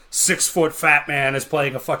giant 6-foot fat man is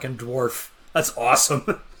playing a fucking dwarf. That's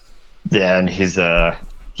awesome. Yeah, and he's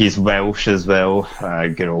Welsh as well.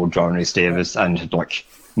 Good old John Rhys Davies, and like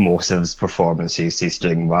most of his performances, he's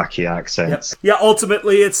doing wacky accents. Yeah,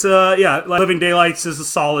 ultimately, it's Living Daylights is a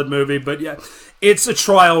solid movie, but yeah, it's a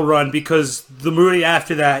trial run, because the movie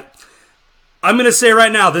after that, I'm going to say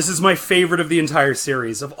right now, this is my favorite of the entire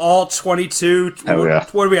series. Of all 22,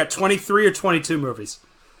 what are we at, 23 or 22 movies?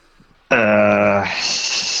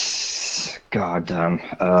 Goddamn.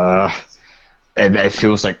 It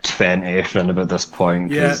feels like 20 around about this point,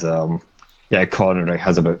 because Connery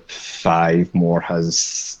has about 5 more,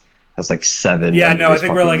 has like 7. Yeah, no, I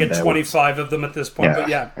think we're like at 25 of them at this point,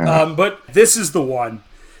 but this is the one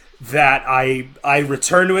that I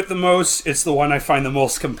return to it the most. It's the one I find the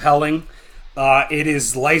most compelling. It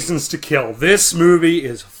is License to Kill. This movie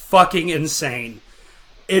is fucking insane.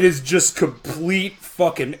 It is just complete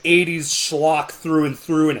fucking 80s schlock through and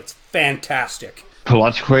through, and it's fantastic.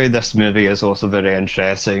 Politically, this movie is also very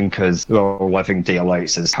interesting, because Living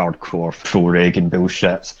Daylights is hardcore pro-Reagan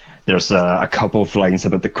bullshit. There's a couple of lines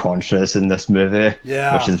about the Contras in this movie,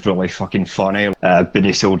 which is really fucking funny.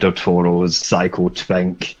 Benicio del Toro's psycho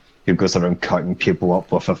twink, who goes around cutting people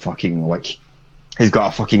up with a fucking, like, he's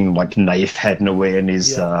got a fucking, like, knife hidden away in his,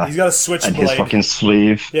 he's got a switchblade in his fucking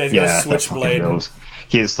sleeve. Yeah, he's got a switchblade.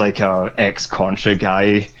 He's like a ex-Contra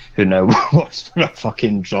guy who now works for a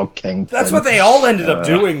fucking drug king. That's what they all ended up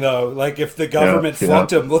doing, though. Like, if the government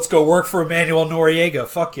fucked him, let's go work for Emmanuel Noriega.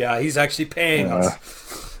 Fuck yeah, he's actually paying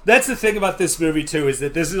us. That's the thing about this movie, too, is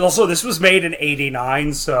that this was made in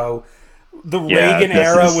 '89, so the Reagan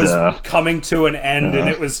era was coming to an end,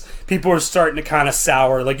 and people were starting to kind of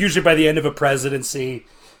sour. Like, usually by the end of a presidency,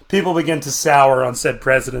 people begin to sour on said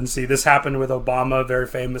presidency. This happened with Obama very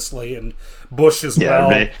famously, and Bush as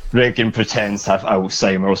well. Reagan pretends to have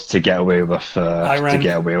Alzheimer's to get away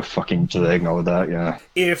with fucking doing all that. Yeah.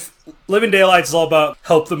 If Living Daylights is all about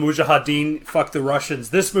help the Mujahideen, fuck the Russians,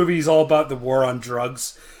 this movie is all about the war on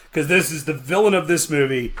drugs, because this is the villain of this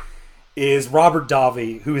movie is Robert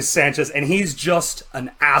Davi, who is Sanchez, and he's just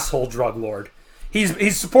an asshole drug lord.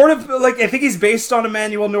 He's supportive. Like, I think he's based on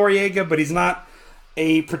Emmanuel Noriega, but he's not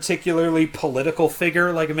a particularly political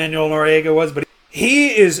figure like Emmanuel Noriega was, but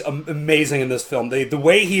he is amazing in this film. The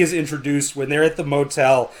way he is introduced when they're at the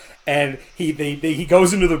motel, and he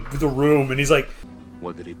goes into the room, and he's like,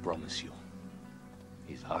 "What did he promise you?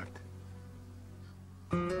 His heart?"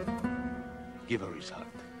 give her his heart.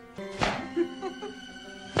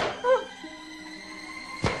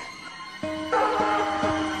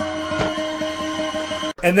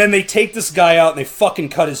 And then they take this guy out and they fucking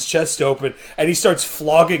cut his chest open and he starts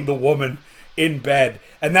flogging the woman in bed.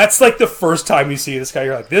 And that's like the first time you see this guy,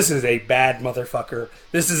 you're like, this is a bad motherfucker.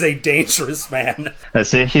 This is a dangerous man. I'd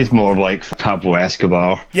say he's more like Pablo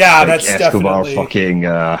Escobar. Yeah, like that's Escobar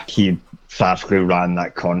definitely... he practically ran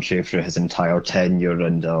that country for his entire tenure,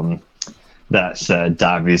 and that's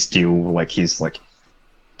Davies deal, like he's like,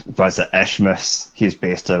 what's it, Ishmael he's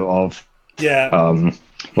based out of. Yeah.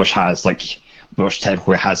 Which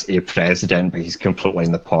technically has a president, but he's completely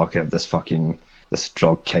in the pocket of this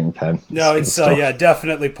drug kingpin. No, it's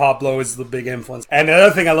definitely Pablo is the big influence. And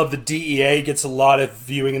another thing I love, the DEA gets a lot of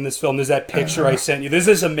viewing in this film. There's that picture I sent you. There's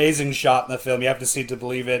this amazing shot in the film. You have to see it to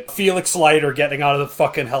believe it. Felix Leiter getting out of the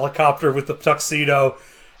fucking helicopter with the tuxedo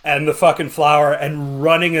and the fucking flower and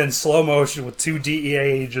running in slow motion with 2 DEA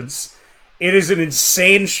agents. It is an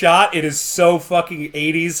insane shot. It is so fucking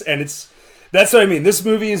 80s, and that's what I mean. This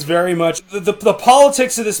movie is very much... The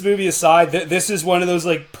politics of this movie aside, this is one of those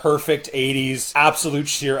like perfect 80s, absolute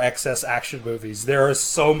sheer excess action movies. There is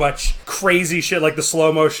so much crazy shit, like the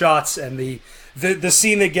slow-mo shots, and the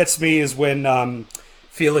scene that gets me is when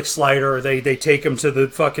Felix Leiter, they take him to the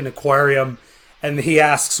fucking aquarium, and he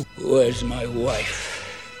asks, "Where's my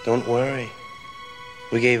wife?" "Don't worry.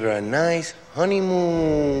 We gave her a nice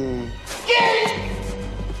honeymoon."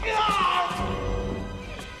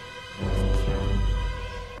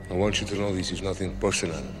 I want you to know this is nothing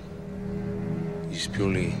personal. It's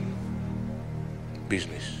purely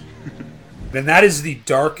business. And that is the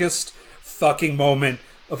darkest fucking moment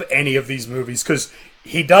of any of these movies, because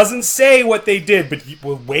he doesn't say what they did, but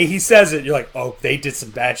the way he says it, you're like, oh, they did some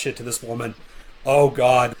bad shit to this woman. Oh,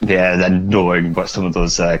 God. Yeah, then knowing what some of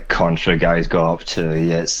those Contra guys got up to,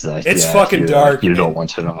 it's fucking dark. You don't want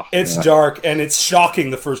to know. It's dark, and it's shocking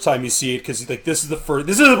the first time you see it, because like this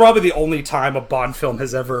is probably the only time a Bond film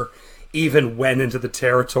has ever even went into the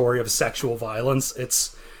territory of sexual violence.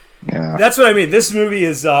 That's what I mean. This movie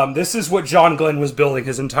is this is what John Glenn was building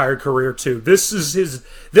his entire career to. This is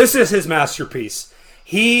his masterpiece.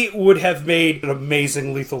 He would have made an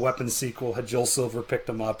amazing Lethal Weapon sequel had Joel Silver picked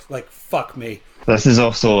him up. Like, fuck me. This is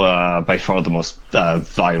also by far the most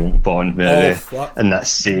violent Bond movie. In that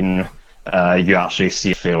scene, you actually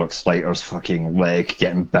see Felix Leiter's fucking leg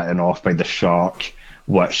getting bitten off by the shark,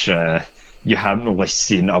 which you haven't really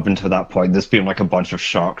seen up until that point. There's been like a bunch of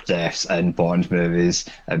shark deaths in Bond movies.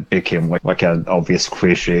 It became like an obvious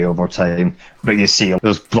cliche over time. But you see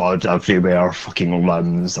there's blood everywhere, fucking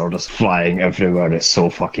limbs are just flying everywhere. It's so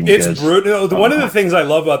fucking good. It's brutal. One of the things I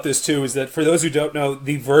love about this too is that for those who don't know,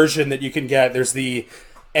 the version that you can get, there's the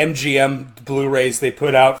MGM Blu-rays they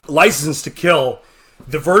put out. License to Kill,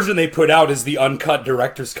 the version they put out is the uncut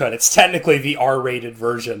director's cut. It's technically the R-rated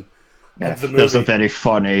version. There's a very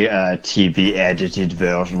funny TV edited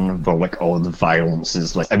version where like all the violence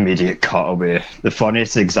is like immediate cutaway. The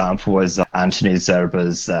funniest example is Anthony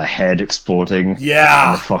Zerba's head exploding.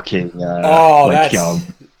 Yeah. And the fucking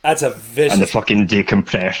that's a vicious. And the fucking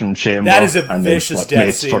decompression chamber. That is a vicious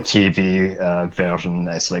death scene. For TV version,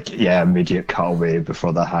 it's like immediate cutaway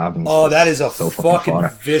before that happens. Oh, that is a fucking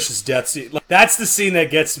vicious death scene. That's the scene that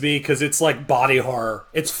gets me because it's like body horror.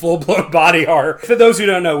 It's full blown body horror. For those who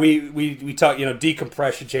don't know, we talk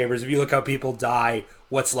decompression chambers. If you look how people die,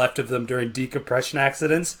 what's left of them during decompression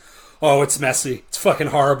accidents. Oh, it's messy. It's fucking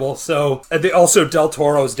horrible. So also Del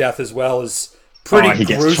Toro's death as well is pretty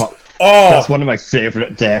gruesome. That's one of my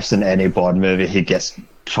favourite deaths in any Bond movie. He gets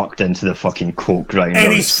trucked into the fucking coke grinder.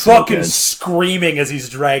 And he's fucking screaming as he's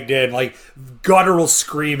dragged in. Like, guttural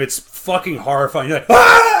scream. It's fucking horrifying. You're like,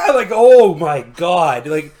 ah! Like, oh my God.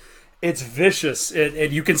 Like, it's vicious.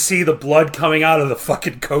 And you can see the blood coming out of the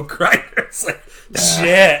fucking coke grinder. It's like,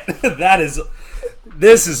 shit.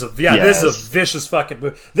 This is a vicious fucking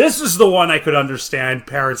movie. This is the one I could understand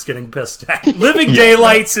parents getting pissed at. Living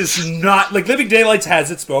Daylights is not... Like, Living Daylights has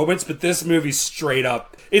its moments, but this movie's straight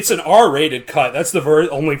up... It's an R-rated cut. That's the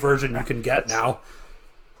only version you can get now.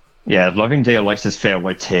 Yeah, Living Daylights is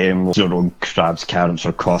fairly tame. Zero Crab's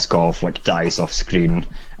character, Koskov, like, dies off screen,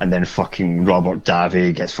 and then fucking Robert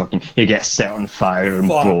Davi gets set on fire and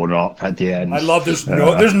blown up at the end. I love there's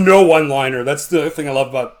no one-liner. That's the thing I love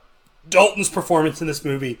about Dalton's performance in this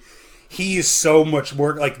movie. He is so much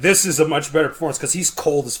more like, this is a much better performance because he's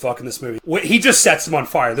cold as fuck in this movie. He just sets him on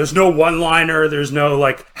fire. There's no one-liner. There's no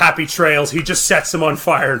like happy trails. He just sets him on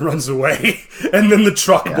fire and runs away, and then the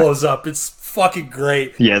truck blows up. It's fucking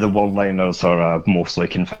great. Yeah, the one-liners are mostly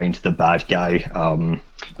confined to the bad guy.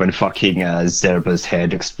 When fucking Zerba's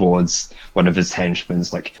head explodes, one of his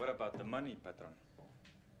henchmen's like, "What about the money, patron?"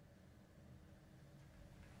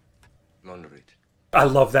 Moderate. I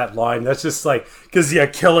love that line. That's just like, because yeah,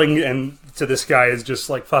 killing and to this guy is just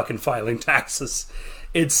like fucking filing taxes.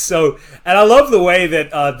 It's so, and I love the way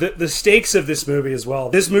that the stakes of this movie as well.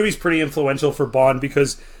 This movie's pretty influential for Bond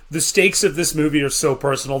because the stakes of this movie are so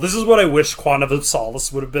personal. This is what I wish Quantum of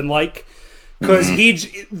Solace would have been like, because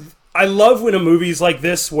I love when a movie's like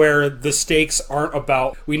this where the stakes aren't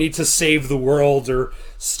about we need to save the world or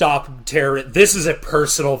stop terror. This is a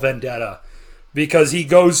personal vendetta because he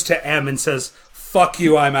goes to M and says, "Fuck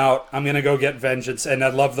you, I'm out. I'm gonna go get vengeance." And I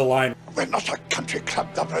love the line, "We're not a country club,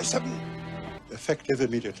 007. Effective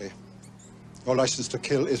immediately. Your license to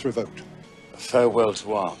kill is revoked. Farewell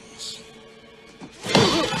to arms."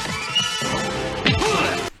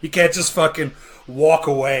 You can't just fucking walk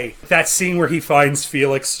away. That scene where he finds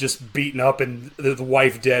Felix just beaten up and the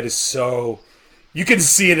wife dead is so... You can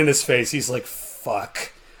see it in his face. He's like,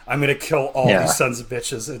 fuck. I'm gonna kill all these sons of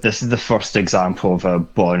bitches. This is the first example of a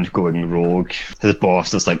Bond going rogue. His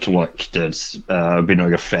boss is like, look, dude, we know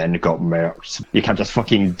your friend got murked. You can't just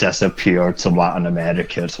fucking disappear to Latin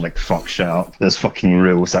America to like fuck shit up. There's fucking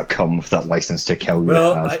rules that come with that license to kill you.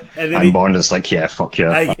 And Bond is like, yeah, fuck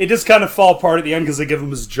yeah. It just kind of fall apart at the end because they give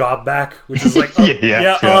him his job back, which is like,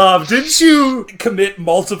 didn't you commit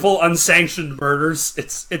multiple unsanctioned murders?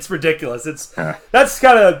 It's ridiculous. That's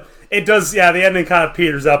kind of... It does, the ending kind of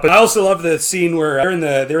peters up. But I also love the scene where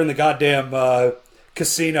they're in the goddamn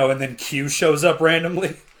casino and then Q shows up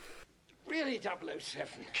randomly. Really, 007?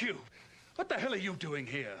 Q, what the hell are you doing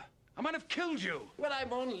here? I might have killed you. Well,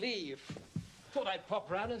 I'm on leave. Thought I'd pop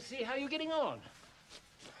round and see how you're getting on.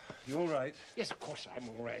 You all right? Yes, of course I'm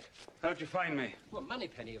all right. How'd you find me? Well,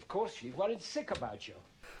 Moneypenny, of course. She worried sick about you.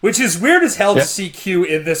 Which is weird as hell to see Q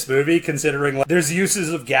in this movie, considering like, there's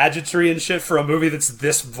uses of gadgetry and shit for a movie that's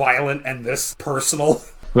this violent and this personal.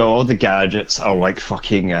 Well, all the gadgets are like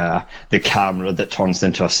fucking the camera that turns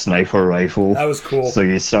into a sniper rifle. That was cool. So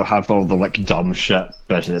you still have all the like dumb shit,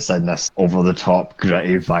 but it's in this over-the-top,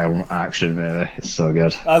 gritty, violent action movie. It's so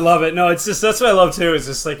good. I love it. No, it's just, that's what I love too, is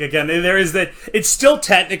just like, again, there is that, it's still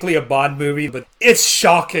technically a Bond movie, but it's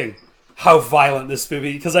shocking how violent this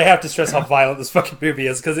movie, because I have to stress how violent this fucking movie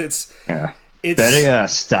is, because it's very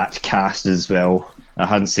stacked cast as well. I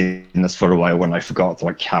hadn't seen this for a while when I forgot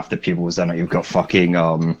like half the people was in it. You've got fucking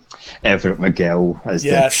Everett McGill as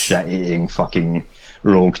the shit-eating fucking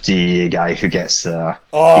rogue DEA guy who gets eaten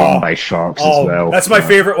by sharks as well. That's my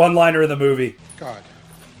favorite one-liner in the movie. God,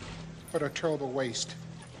 what a terrible waste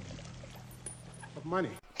of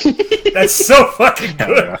money. That's so fucking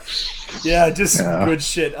good. Good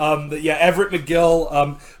shit. Everett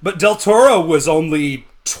McGill. But Del Toro was only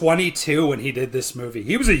 22 when he did this movie.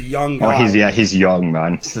 He was a young guy. He's young,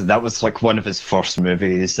 man. So that was like one of his first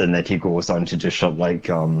movies, and then he goes on to do shit like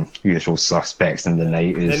Usual Suspects in the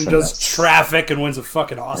 90s. Then he does Traffic and wins a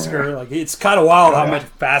fucking Oscar. Like, it's kind of wild how much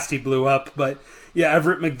fast he blew up, but... Yeah,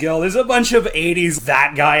 Everett McGill. There's a bunch of 80s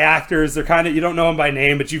that guy actors. They're kind of, you don't know them by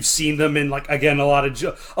name, but you've seen them in like, again, a lot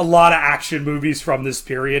of action movies from this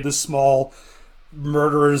period. The small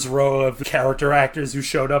murderer's row of character actors who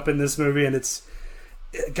showed up in this movie, and it's,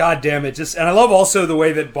 god damn it, and I love also the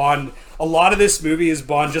way that Bond, a lot of this movie is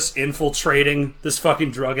Bond just infiltrating this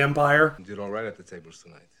fucking drug empire. You did all right at the tables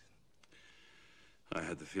tonight. I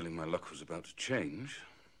had the feeling my luck was about to change.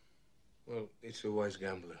 Well, it's a wise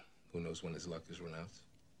gambler. Who knows when his luck is run out?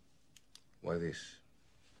 Why this?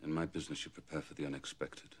 In my business, you prepare for the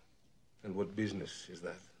unexpected. And what business is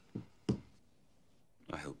that?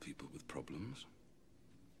 I help people with problems.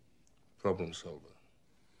 Problem solver.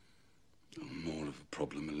 I'm more of a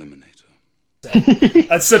problem eliminator.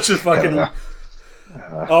 That's such a fucking...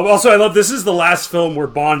 also, I love, this is the last film where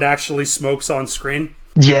Bond actually smokes on screen.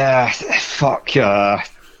 Yeah, fuck,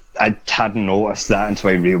 I hadn't noticed that until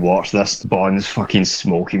I rewatched this. Bond's fucking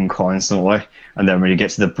smoking constantly, and then when you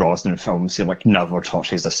get to the Brosnan films, he like never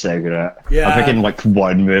touches a cigarette. Yeah. I think in like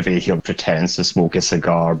one movie he pretends to smoke a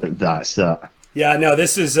cigar, but that's it. Yeah, no,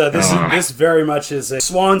 this very much is a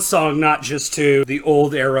swan song, not just to the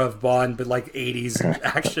old era of Bond, but like 80s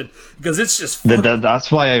action, because it's just...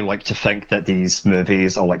 That's why I like to think that these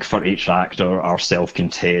movies are like, for each actor, are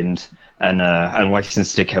self-contained, and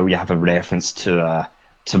License to Kill, you have a reference to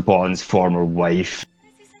Bond's former wife.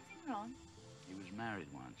 Is there something wrong? He was married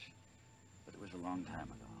once, but it was a long time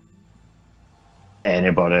ago.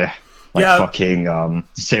 Anybody. Fucking,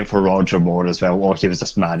 same for Roger Moore as well, or he was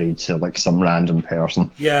just married to like some random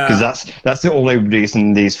person. Yeah. Because that's the only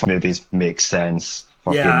reason these movies make sense,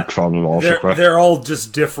 chronologically. They're all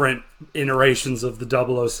just different iterations of the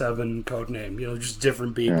 007 codename, just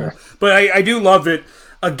different people. Yeah. But I do love it.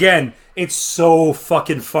 Again, it's so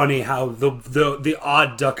fucking funny how the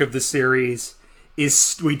odd duck of the series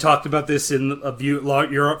is, we talked about this in a view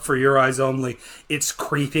Europe for Your Eyes Only. It's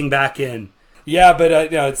creeping back in. Yeah,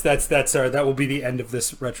 but that will be the end of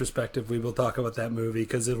this retrospective. We will talk about that movie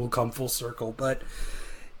because it will come full circle. But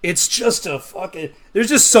it's just there's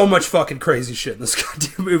just so much fucking crazy shit in this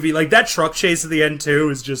goddamn movie. Like that truck chase at the end too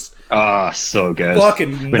is just so good.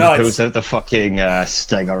 Fucking when nuts. When he pulls out the fucking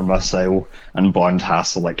Stinger missile and Bond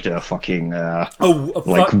has to like do a fucking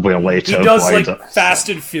wheelie to he does avoid like it. Fast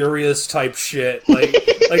and Furious type shit. Like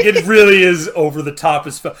it really is over the top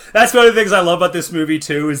as fuck. That's one of the things I love about this movie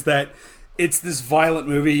too, is that it's this violent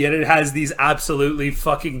movie, yet it has these absolutely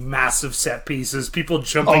fucking massive set pieces. People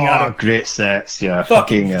jumping out of great sets, yeah.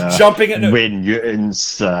 Fucking jumping at Wayne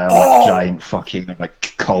Newton's giant fucking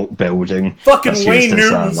like cult building. Fucking that's Wayne used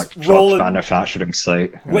Newton's as, truck rolling manufacturing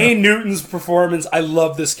site. Wayne Newton's performance. I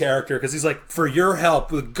love this character because he's like, for your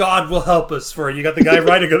help, God will help us. For you got the guy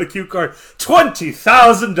writing on the cue card,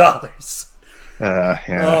 $20,000. Yeah.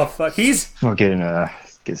 Oh fuck, he's fucking.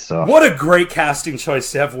 Good stuff. What a great casting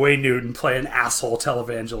choice to have Wayne Newton play an asshole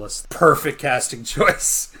televangelist. Perfect casting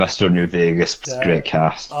choice. Mr. New Vegas, great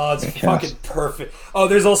cast. Oh, it's great fucking cast. perfect. Oh,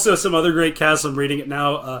 there's also some other great cast. I'm reading it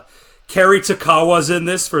now. Kerry Takawa's in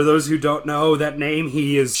this. For those who don't know that name,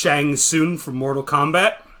 he is Shang Tsung from Mortal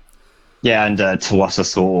Kombat. Yeah, and Tawasa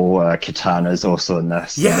Soto Katana is also in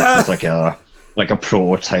this. Yeah. This is like a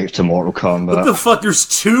prototype to Mortal Kombat. What the fuck? There's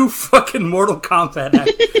two fucking Mortal Kombat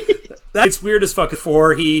actors. That's weird as fuck.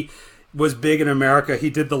 Before he was big in America, he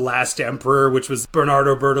did The Last Emperor, which was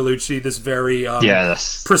Bernardo Bertolucci, this very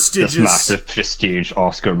prestigious, this massive prestige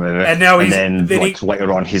Oscar movie. And now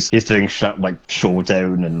later on, he's doing shit like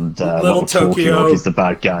Showdown and Little Tokyo. He's the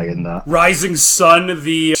bad guy in that. Rising Sun,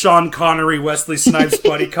 the Sean Connery, Wesley Snipes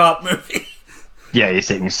buddy cop movie. Yeah,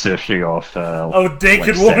 he's eating sushi off.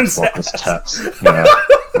 naked woman's tits. Yeah.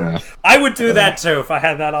 I would do that too if I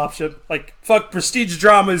had that option. Like, fuck prestige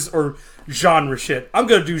dramas or genre shit. I'm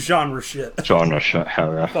gonna do genre shit. Genre shit,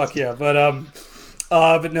 hell yeah. Fuck yeah, but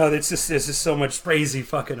no, there's just so much crazy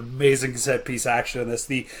fucking amazing set piece action in this.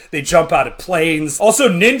 They jump out of planes. Also,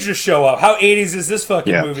 ninjas show up. How 80s is this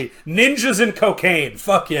fucking movie? Ninjas and cocaine.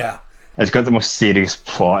 Fuck yeah. It's got the most serious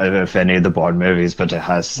plot of any of the Bond movies, but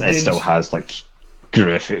it still has like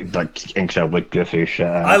goofy, like incredibly goofy shit.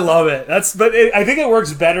 I love it. I think it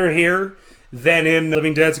works better here than in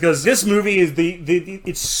Living Dead, because this movie is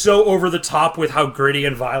it's so over the top with how gritty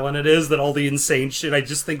and violent it is that all the insane shit I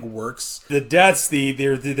just think works. The deaths,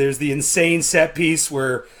 there's the insane set piece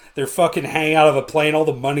where they're fucking hanging out of a plane, all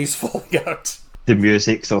the money's falling out. The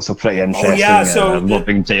music's also pretty interesting. Oh, yeah, so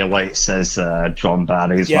Loving Daylight says John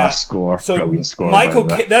Barry's last score. So brilliant score.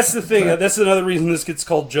 That's the thing. That's another reason this gets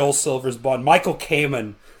called Joel Silver's Bond. Michael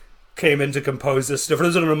Kamen came in to compose this. For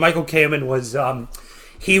those who don't know, Michael Kamen was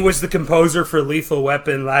he was the composer for Lethal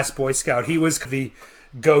Weapon, Last Boy Scout. He was the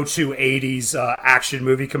go-to 80s action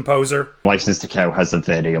movie composer. License to Kill has a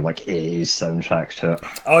very 80s soundtrack to it.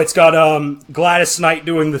 Oh, it's got Gladys Knight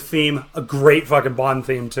doing the theme. A great fucking Bond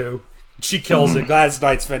theme too. She kills it. Gladys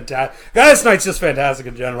Knight's fantastic. Gladys Knight's just fantastic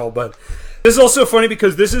in general, but this is also funny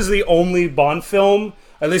because this is the only Bond film,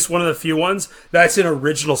 at least one of the few ones, that's an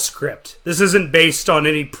original script. This isn't based on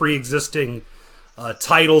any pre-existing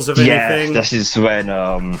titles of anything. Yeah, this is when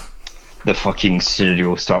the fucking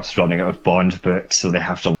studio starts running out of Bond books, so they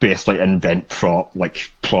have to basically invent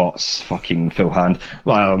plots fucking full hand.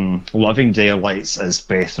 Loving Daylights is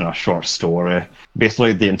based on a short story.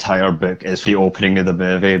 Basically, the entire book is the opening of the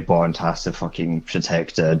movie. Bond has to fucking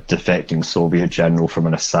protect a defecting Soviet general from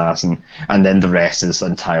an assassin, and then the rest is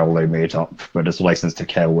entirely made up. Whereas License to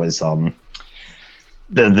Kill is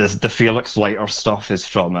the Felix Leiter stuff is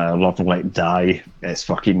from Love and Let Die. It's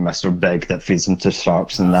fucking Mr. Big that feeds him to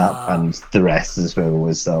sharps and that, and the rest as well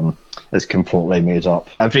is completely made up.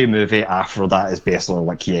 Every movie after that is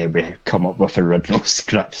basically we come up with original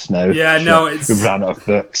scripts now. Yeah, no, we ran out of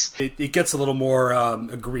books. It gets a little more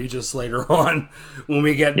egregious later on when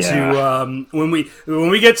we get to when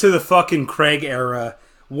we get to the fucking Craig era.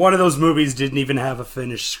 One of those movies didn't even have a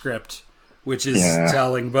finished script, which is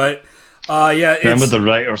telling, but. Remember the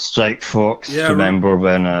writer's strike, folks? Yeah, remember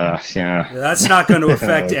when, That's not going to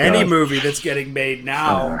affect any movie that's getting made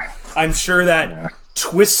now. I'm sure that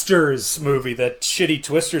Twisters movie, that shitty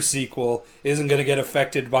Twister sequel, isn't going to get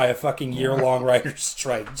affected by a fucking year-long writer's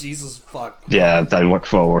strike. Jesus fuck. Yeah, I look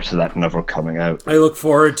forward to that never coming out. I look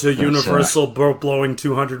forward to Universal blowing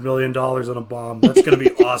 $200 million on a bomb. That's going to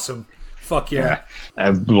be awesome. Fuck yeah.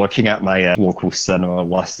 I'm looking at my local cinema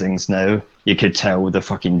listings now. You could tell the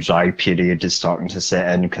fucking dry period is starting to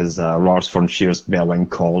set in because Lars von Trier's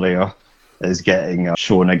Melancholia is getting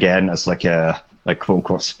shown again as a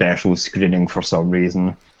quote-unquote special screening for some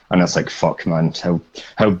reason. And it's like, fuck, man,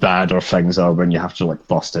 how bad our things are when you have to like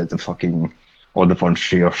bust out the fucking all the von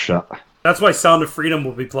Trier shit. That's why Sound of Freedom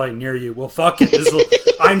will be playing near you. Well, fuck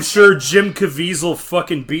it. I'm sure Jim Caviezel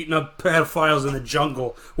fucking beating up pedophiles in the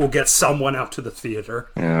jungle will get someone out to the theater.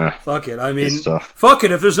 Yeah. Fuck it. I mean, fuck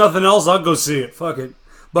it. If there's nothing else, I'll go see it. Fuck it.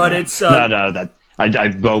 But it's...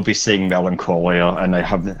 I will be seeing Melancholia, and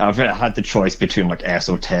I've had the choice between like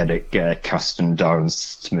esoteric Kirsten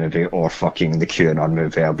Dunst movie or fucking the QAnon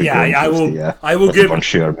movie. I will give von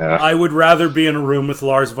Trier. I would rather be in a room with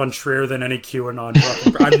Lars von Trier than any QAnon.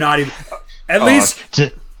 I'm not even. At least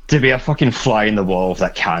to be a fucking fly in the wall of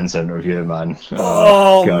that Cannes interview, man.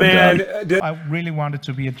 Oh man, I really wanted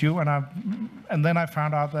to be a Jew, and then I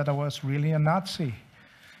found out that I was really a Nazi.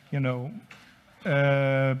 You know.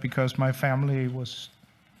 Because my family was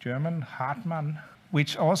German, Hartmann,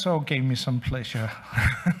 which also gave me some pleasure.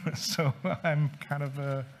 So I'm kind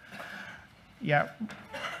of yeah.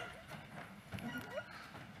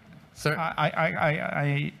 Sir,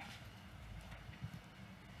 I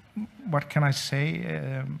what can I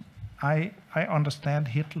say? I understand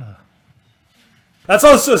Hitler. That's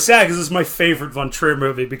also sad because it's my favorite Von Trier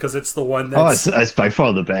movie because it's the one that's... Oh, it's by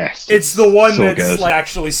far the best. It's the one that's like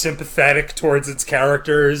actually sympathetic towards its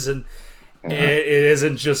characters, and it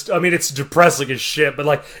isn't just... I mean, it's depressing as shit, but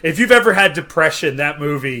like, if you've ever had depression, that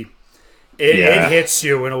movie, it hits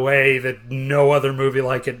you in a way that no other movie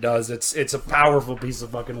like it does. It's a powerful piece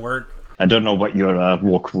of fucking work. I don't know what your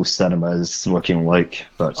local cinema is looking like,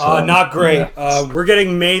 but... not great. Yeah. We're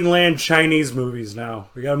getting mainland Chinese movies now.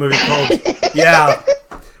 We got a movie called...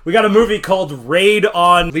 We got a movie called Raid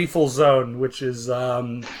on Lethal Zone, which is...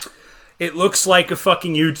 it looks like a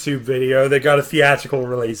fucking YouTube video. They got a theatrical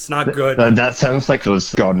release. Not good. That sounds like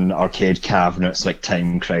those gun arcade cabinets, like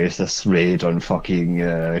Time Crisis, Raid on fucking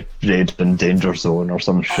Raid and Danger Zone or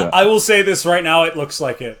some shit. I will say this right now, it looks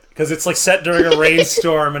like it. Because it's like set during a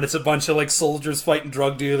rainstorm and it's a bunch of like soldiers fighting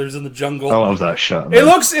drug dealers in the jungle. I love that shit, man. It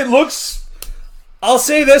looks... I'll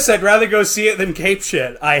say this, I'd rather go see it than Cape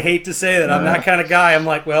shit. I hate to say that. I'm that kind of guy. I'm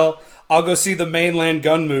like, well... I'll go see the mainland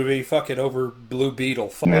gun movie, fuck it, over Blue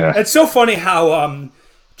Beetle. Yeah. It's so funny how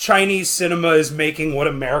Chinese cinema is making what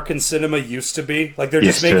American cinema used to be. Like, they're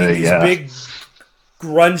just making these big,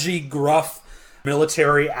 grungy, gruff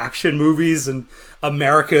military action movies, and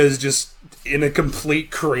America is just in a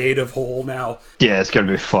complete creative hole now. Yeah, it's going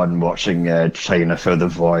to be fun watching China Through the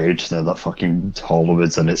Void, that fucking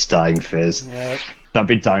Hollywood's in its dying phase. Yeah. That'd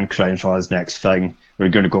be Dan Crenshaw's next thing. We're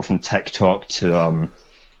going to go from TikTok to...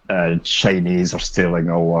 Chinese are stealing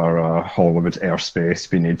our Hollywood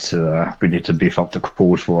airspace. We need to beef up the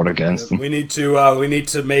Cold War against them. We need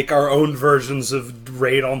to make our own versions of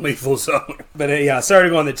Raid on Lethal Zone. But sorry to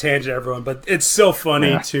go on the tangent, everyone. But it's so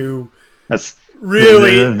funny to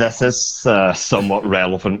really. This is somewhat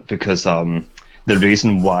relevant because the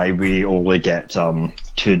reason why we only get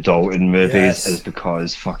 2 Dalton movies is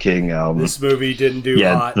because fucking this movie didn't do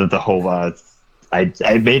hot. The whole.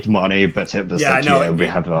 I made money, but it was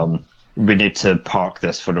we need to park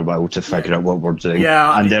this for a while to figure out what we're doing.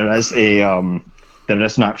 Yeah, and there is an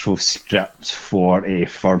actual script for a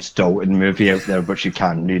third Dalton movie out there which you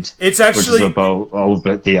can read. It's actually all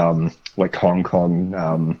about the like Hong Kong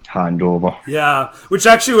handover. Yeah, which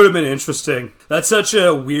actually would have been interesting. That's such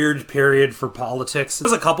a weird period for politics.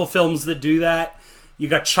 There's a couple films that do that. You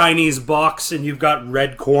got Chinese Box and you've got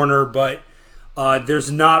Red Corner, but there's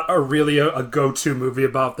not really a go-to movie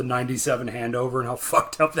about the 97 handover and how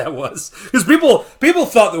fucked up that was. Because people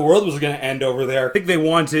thought the world was going to end over there. I think they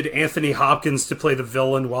wanted Anthony Hopkins to play the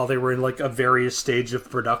villain while they were in like a various stage of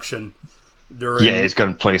production. He's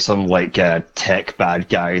going to play some like tech bad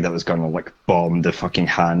guy that was going to like bomb the fucking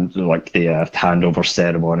handover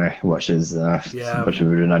ceremony, which is which would have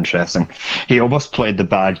been interesting. He almost played the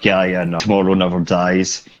bad guy in Tomorrow Never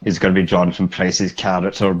Dies. He's going to be Jonathan Pryce's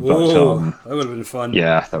character, but that would have been fun.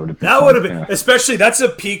 Yeah, that would have been. That would have been, especially that's a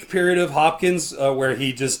peak period of Hopkins where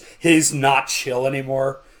he's not chill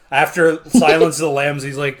anymore. After Silence of the Lambs,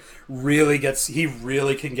 he's like really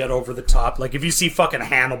can get over the top. Like if you see fucking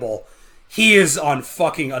Hannibal. He is on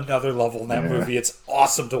fucking another level in that movie. It's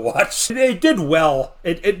awesome to watch. It did well.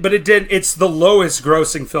 It's the lowest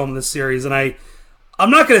grossing film in the series, and I'm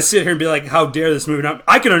not going to sit here and be like, how dare this movie not...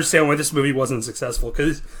 I can understand why this movie wasn't successful,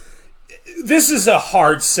 because this is a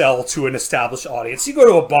hard sell to an established audience. You go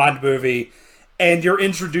to a Bond movie, and you're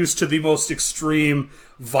introduced to the most extreme,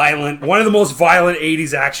 violent... One of the most violent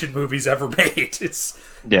 80s action movies ever made.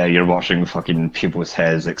 Yeah, you're watching fucking people's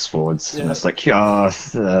heads explode, and it's like,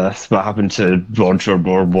 what happened to Roger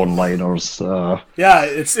Moore one-liners? Yeah,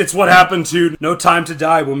 it's what happened to No Time to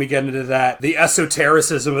Die when we get into that. The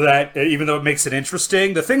esotericism of that, even though it makes it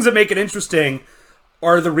interesting, the things that make it interesting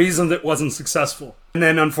are the reason that it wasn't successful. And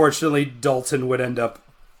then, unfortunately, Dalton would end up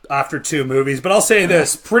after 2 movies. But I'll say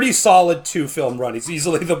this, pretty solid 2-film run. He's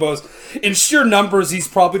easily the most, in sheer numbers, he's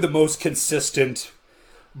probably the most consistent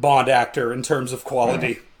Bond actor in terms of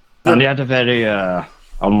quality. And he had a very,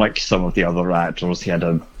 unlike some of the other actors, he had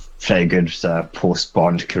a very good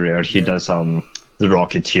post-Bond career. He does The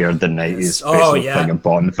Rocketeer, the 90s, basically playing a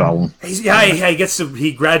Bond villain.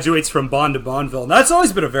 He graduates from Bond to Bondville. And that's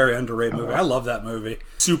always been a very underrated movie. I love that movie.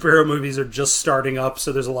 Superhero movies are just starting up,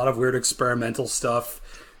 so there's a lot of weird experimental stuff.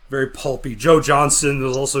 Very pulpy. Joe Johnston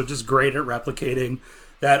was also just great at replicating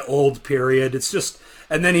that old period. It's just...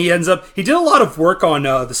 And then he did a lot of work on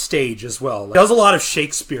the stage as well. He does a lot of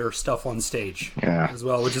Shakespeare stuff on stage as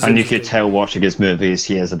well, which is and you could tell watching his movies,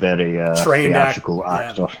 he is a very trained theatrical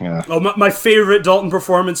actor. Yeah. Well, my favorite Dalton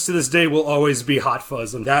performance to this day will always be Hot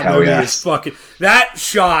Fuzz. And that movie is fucking... That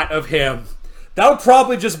shot of him, that'll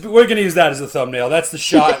probably just be... We're going to use that as a thumbnail. That's the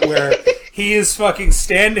shot where he is fucking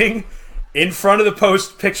standing in front of the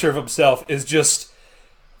post picture of himself is just...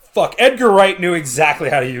 Fuck, Edgar Wright knew exactly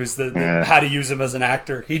how to use how to use him as an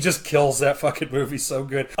actor. He just kills that fucking movie so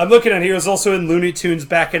good. I'm looking at he was also in Looney Tunes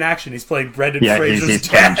Back in Action. He's playing Brendan Fraser's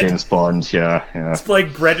dad. James Bond, yeah. He's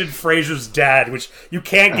playing Brendan Fraser's dad, which you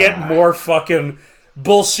can't get more fucking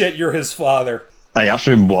bullshit. You're his father. I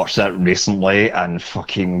actually watched that recently, and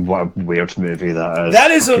fucking what a weird movie that is.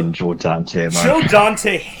 That is Joe Dante, man. Joe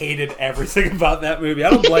Dante hated everything about that movie. I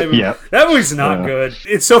don't blame him. That movie's not good.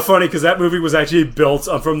 It's so funny because that movie was actually built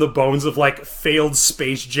from the bones of like failed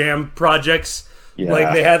Space Jam projects. Yeah.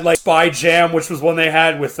 Like they had like Spy Jam, which was one they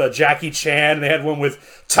had with Jackie Chan. They had one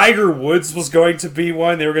with Tiger Woods was going to be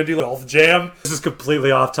one. They were going to do like Golf Jam. This is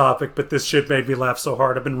completely off topic, but this shit made me laugh so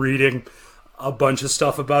hard. I've been reading a bunch of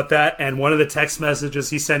stuff about that, and one of the text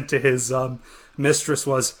messages he sent to his mistress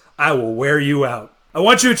was, "I will wear you out." I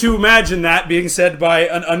want you to imagine that being said by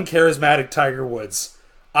an uncharismatic Tiger Woods.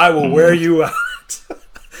 "I will wear you out."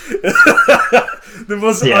 The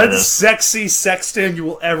most unsexy sexting you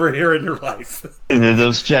will ever hear in your life.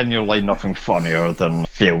 There's genuinely nothing funnier than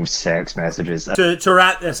failed sex messages. To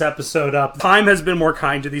wrap this episode up, time has been more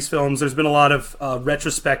kind to these films. There's been a lot of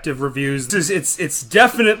retrospective reviews. It's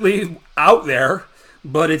definitely out there,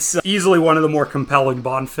 but it's easily one of the more compelling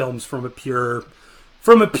Bond films from a pure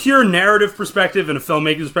narrative perspective and a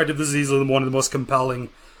filmmaking perspective. This is easily one of the most compelling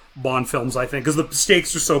Bond films, I think, because the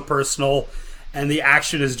stakes are so personal. And the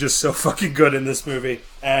action is just so fucking good in this movie.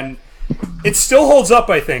 And it still holds up,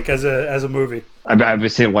 I think, as a movie. I would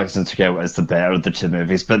say License to Kill is the better of the 2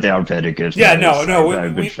 movies, but they are very good. Yeah,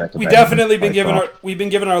 we definitely we've been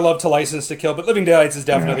given our love to License to Kill, but Living Daylights is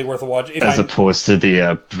definitely worth a watch. As opposed to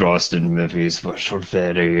the Brosnan movies, which are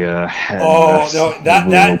very we'll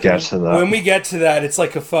get to that. When we get to that, it's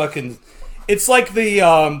like a fucking... It's like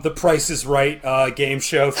the Price is Right game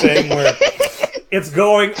show thing where... It's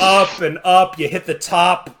going up and up, you hit the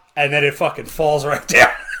top, and then it fucking falls right down.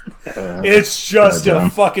 It's just a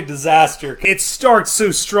fucking disaster. It starts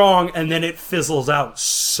so strong, and then it fizzles out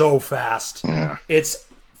so fast. Yeah. It's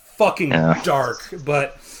fucking dark,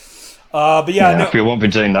 but we won't be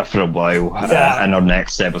doing that for a while. In our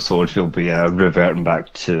next episode, we'll be reverting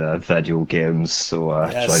back to video games, so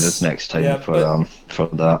join us next time for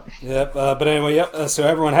that. Yep, but anyway, so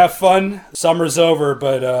everyone have fun. Summer's over,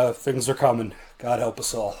 but things are coming. God help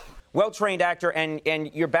us all. Well-trained actor, and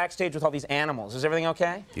you're backstage with all these animals. Is everything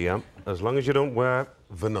okay? Yeah, as long as you don't wear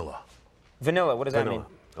vanilla. Vanilla, what does that mean?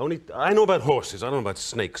 I know about horses. I don't know about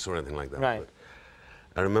snakes or anything like that. Right.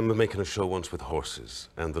 I remember making a show once with horses,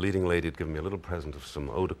 and the leading lady had given me a little present of some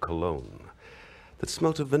eau de cologne that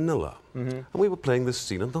smelt of vanilla. And we were playing this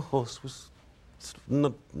scene, and the horse was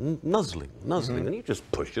nuzzling, and you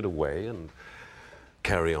just push it away and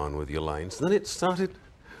carry on with your lines. And then it started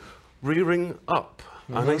rearing up.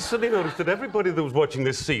 And I suddenly noticed that everybody that was watching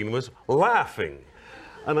this scene was laughing.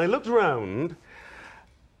 And I looked around.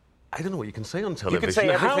 I don't know what you can say on television. You can say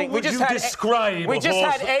everything. How would you describe We just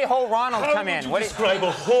had A-hole Ronald come in. How would you describe a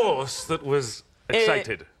horse that was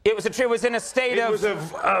excited? It was in a state of... It was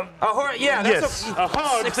a horse. Yeah, that's a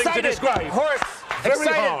hard thing to describe. Horse. Very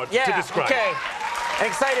hard to describe. Okay. An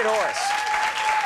excited horse.